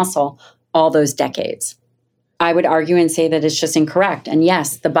skeletal muscle all those decades? I would argue and say that it's just incorrect. And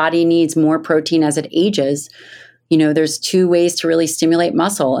yes, the body needs more protein as it ages. There's two ways to really stimulate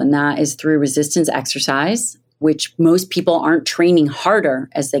muscle, and that is through resistance exercise, which most people aren't training harder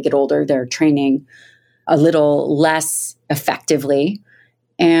as they get older. They're training a little less effectively.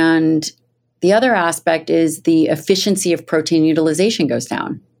 And the other aspect is the efficiency of protein utilization goes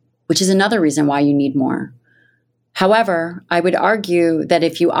down, which is another reason why you need more. However, I would argue that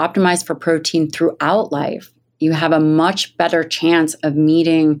if you optimize for protein throughout life, you have a much better chance of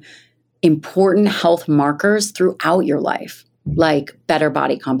meeting important health markers throughout your life, like better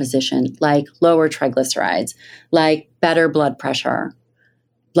body composition, like lower triglycerides, like better blood pressure,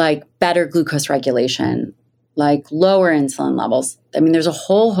 like better glucose regulation, like lower insulin levels. I mean, there's a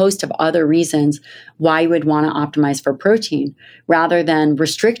whole host of other reasons why you would want to optimize for protein rather than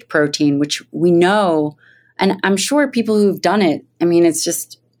restrict protein, which we know, and I'm sure people who've done it, I mean, it's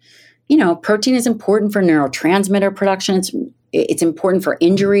just, protein is important for neurotransmitter production. It's important for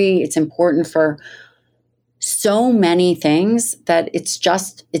injury. It's important for so many things that it's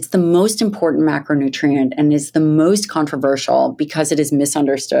the most important macronutrient and is the most controversial because it is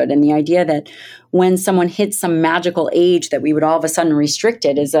misunderstood. And the idea that when someone hits some magical age that we would all of a sudden restrict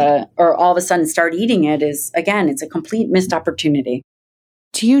it or all of a sudden start eating it is, again, it's a complete missed opportunity.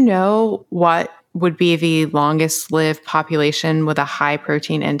 Do you know what would be the longest lived population with a high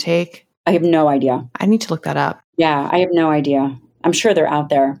protein intake? I have no idea. I need to look that up. Yeah, I have no idea. I'm sure they're out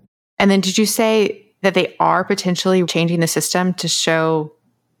there. And then did you say that they are potentially changing the system to show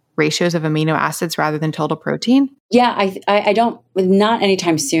ratios of amino acids rather than total protein? Yeah, I don't, not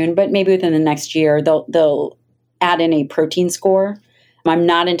anytime soon, but maybe within the next year, they'll add in a protein score. I'm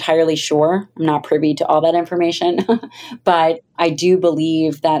not entirely sure. I'm not privy to all that information, but I do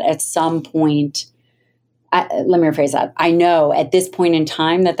believe that at some point, let me rephrase that. I know at this point in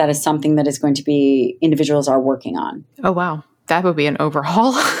time that is something that is going to be individuals are working on. Oh, wow. That would be an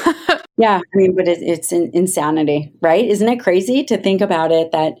overhaul. Yeah, I mean, but it's insanity, right? Isn't it crazy to think about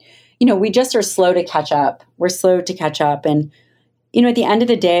it that, we just are slow to catch up. We're slow to catch up. And, at the end of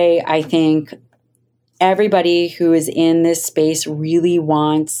the day, I think everybody who is in this space really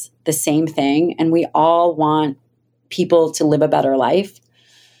wants the same thing. And we all want people to live a better life.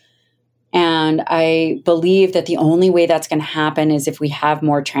 And I believe that the only way that's going to happen is if we have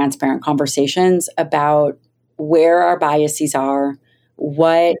more transparent conversations about where our biases are,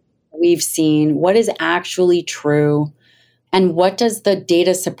 what we've seen, what is actually true, and what does the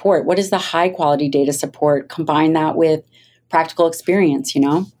data support? What does the high quality data support? Combine that with practical experience,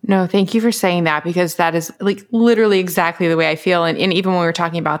 No, thank you for saying that, because that is like literally exactly the way I feel. And even when we were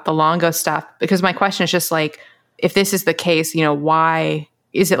talking about the Longo stuff, because my question is just like, if this is the case, why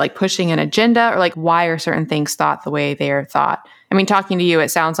is it like pushing an agenda, or like why are certain things thought the way they are thought? I mean, talking to you, it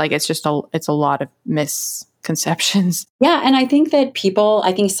sounds like it's a lot of misconceptions. Yeah. And I think that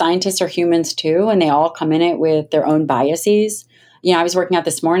scientists are humans too, and they all come in it with their own biases. I was working out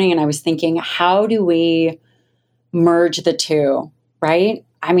this morning and I was thinking, how do we merge the two, right?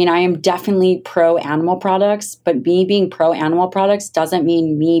 I mean, I am definitely pro animal products, but me being pro animal products doesn't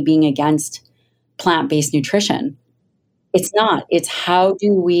mean me being against plant-based nutrition. It's not. It's how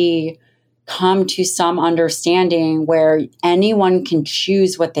do we come to some understanding where anyone can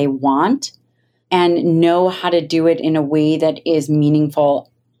choose what they want and know how to do it in a way that is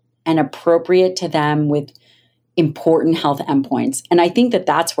meaningful and appropriate to them with important health endpoints. And I think that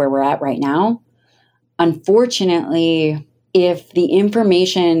that's where we're at right now. Unfortunately, if the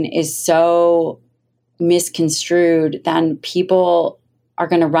information is so misconstrued, then people are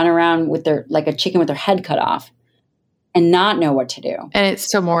going to run around with like a chicken with their head cut off and not know what to do. And it's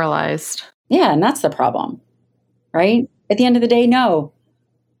so moralized. Yeah, and that's the problem, right? At the end of the day, no.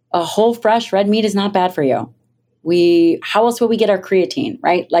 A whole fresh red meat is not bad for you. How else will we get our creatine,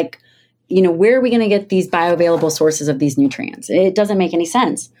 right? Like, where are we going to get these bioavailable sources of these nutrients? It doesn't make any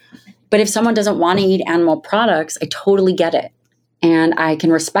sense. But if someone doesn't want to eat animal products, I totally get it. And I can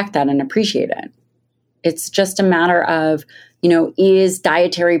respect that and appreciate it. It's just a matter of, is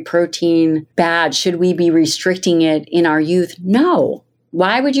dietary protein bad? Should we be restricting it in our youth? No.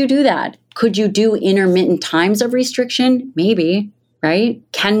 Why would you do that? Could you do intermittent times of restriction? Maybe, right?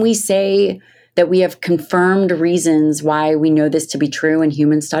 Can we say that we have confirmed reasons why we know this to be true in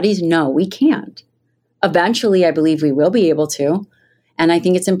human studies? No, we can't. Eventually, I believe we will be able to. And I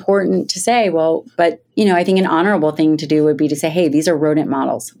think it's important to say, but I think an honorable thing to do would be to say, hey, these are rodent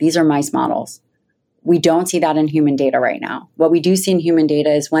models. These are mice models. We don't see that in human data right now. What we do see in human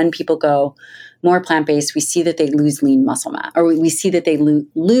data is when people go more plant-based, we see that they lose lean muscle mass, or we see that they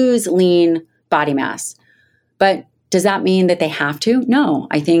lose lean body mass. But does that mean that they have to? No.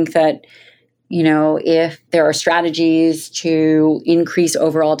 I think that, if there are strategies to increase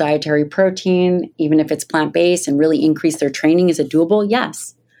overall dietary protein, even if it's plant-based, and really increase their training, is it doable?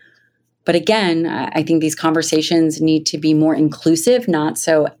 Yes. But again, I think these conversations need to be more inclusive, not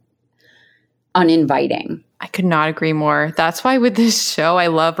so uninviting. I could not agree more. That's why with this show, I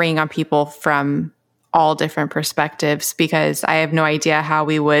love bringing on people from all different perspectives, because I have no idea how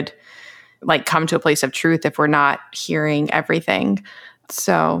we would come to a place of truth if we're not hearing everything.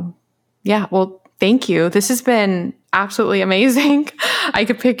 So yeah, well, thank you. This has been absolutely amazing. I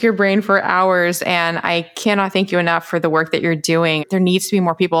could pick your brain for hours, and I cannot thank you enough for the work that you're doing. There needs to be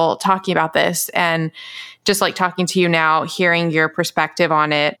more people talking about this, and just like talking to you now, hearing your perspective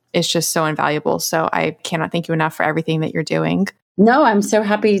on it is just so invaluable. So I cannot thank you enough for everything that you're doing. No, I'm so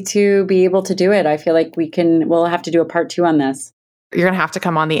happy to be able to do it. I feel like we'll have to do a part 2 on this. You're going to have to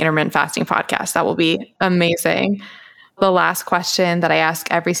come on the Intermittent Fasting podcast. That will be amazing. The last question that I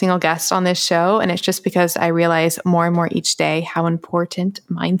ask every single guest on this show, and it's just because I realize more and more each day how important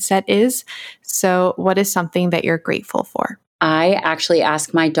mindset is. So what is something that you're grateful for? I actually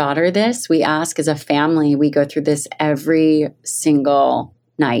ask my daughter this. We ask as a family. We go through this every single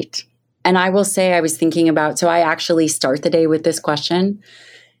night. And I will say I was thinking about, so I actually start the day with this question.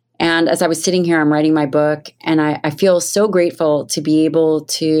 And as I was sitting here, I'm writing my book, and I feel so grateful to be able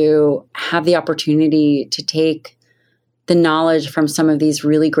to have the opportunity to take the knowledge from some of these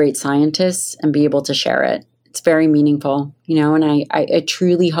really great scientists and be able to share it. It's very meaningful, and I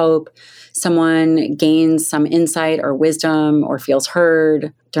truly hope someone gains some insight or wisdom or feels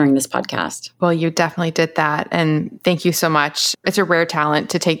heard during this podcast. Well, you definitely did that. And thank you so much. It's a rare talent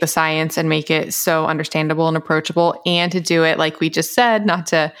to take the science and make it so understandable and approachable, and to do it, like we just said, not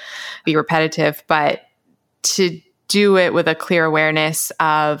to be repetitive, but to do it with a clear awareness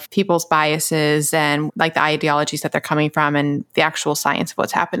of people's biases and like the ideologies that they're coming from and the actual science of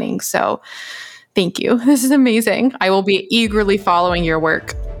what's happening. So thank you. This is amazing. I will be eagerly following your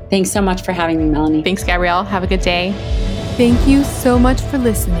work. Thanks so much for having me, Melanie. Thanks, Gabrielle. Have a good day. Thank you so much for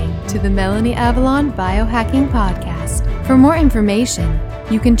listening to the Melanie Avalon Biohacking Podcast. For more information,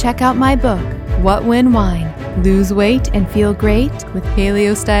 you can check out my book, What When Wine? Lose weight and feel great with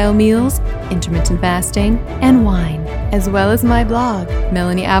paleo-style meals, intermittent fasting, and wine, as well as my blog,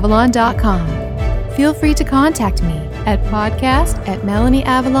 melanieavalon.com. Feel free to contact me at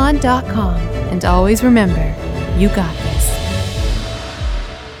podcast@melanieavalon.com. And always remember, you got this.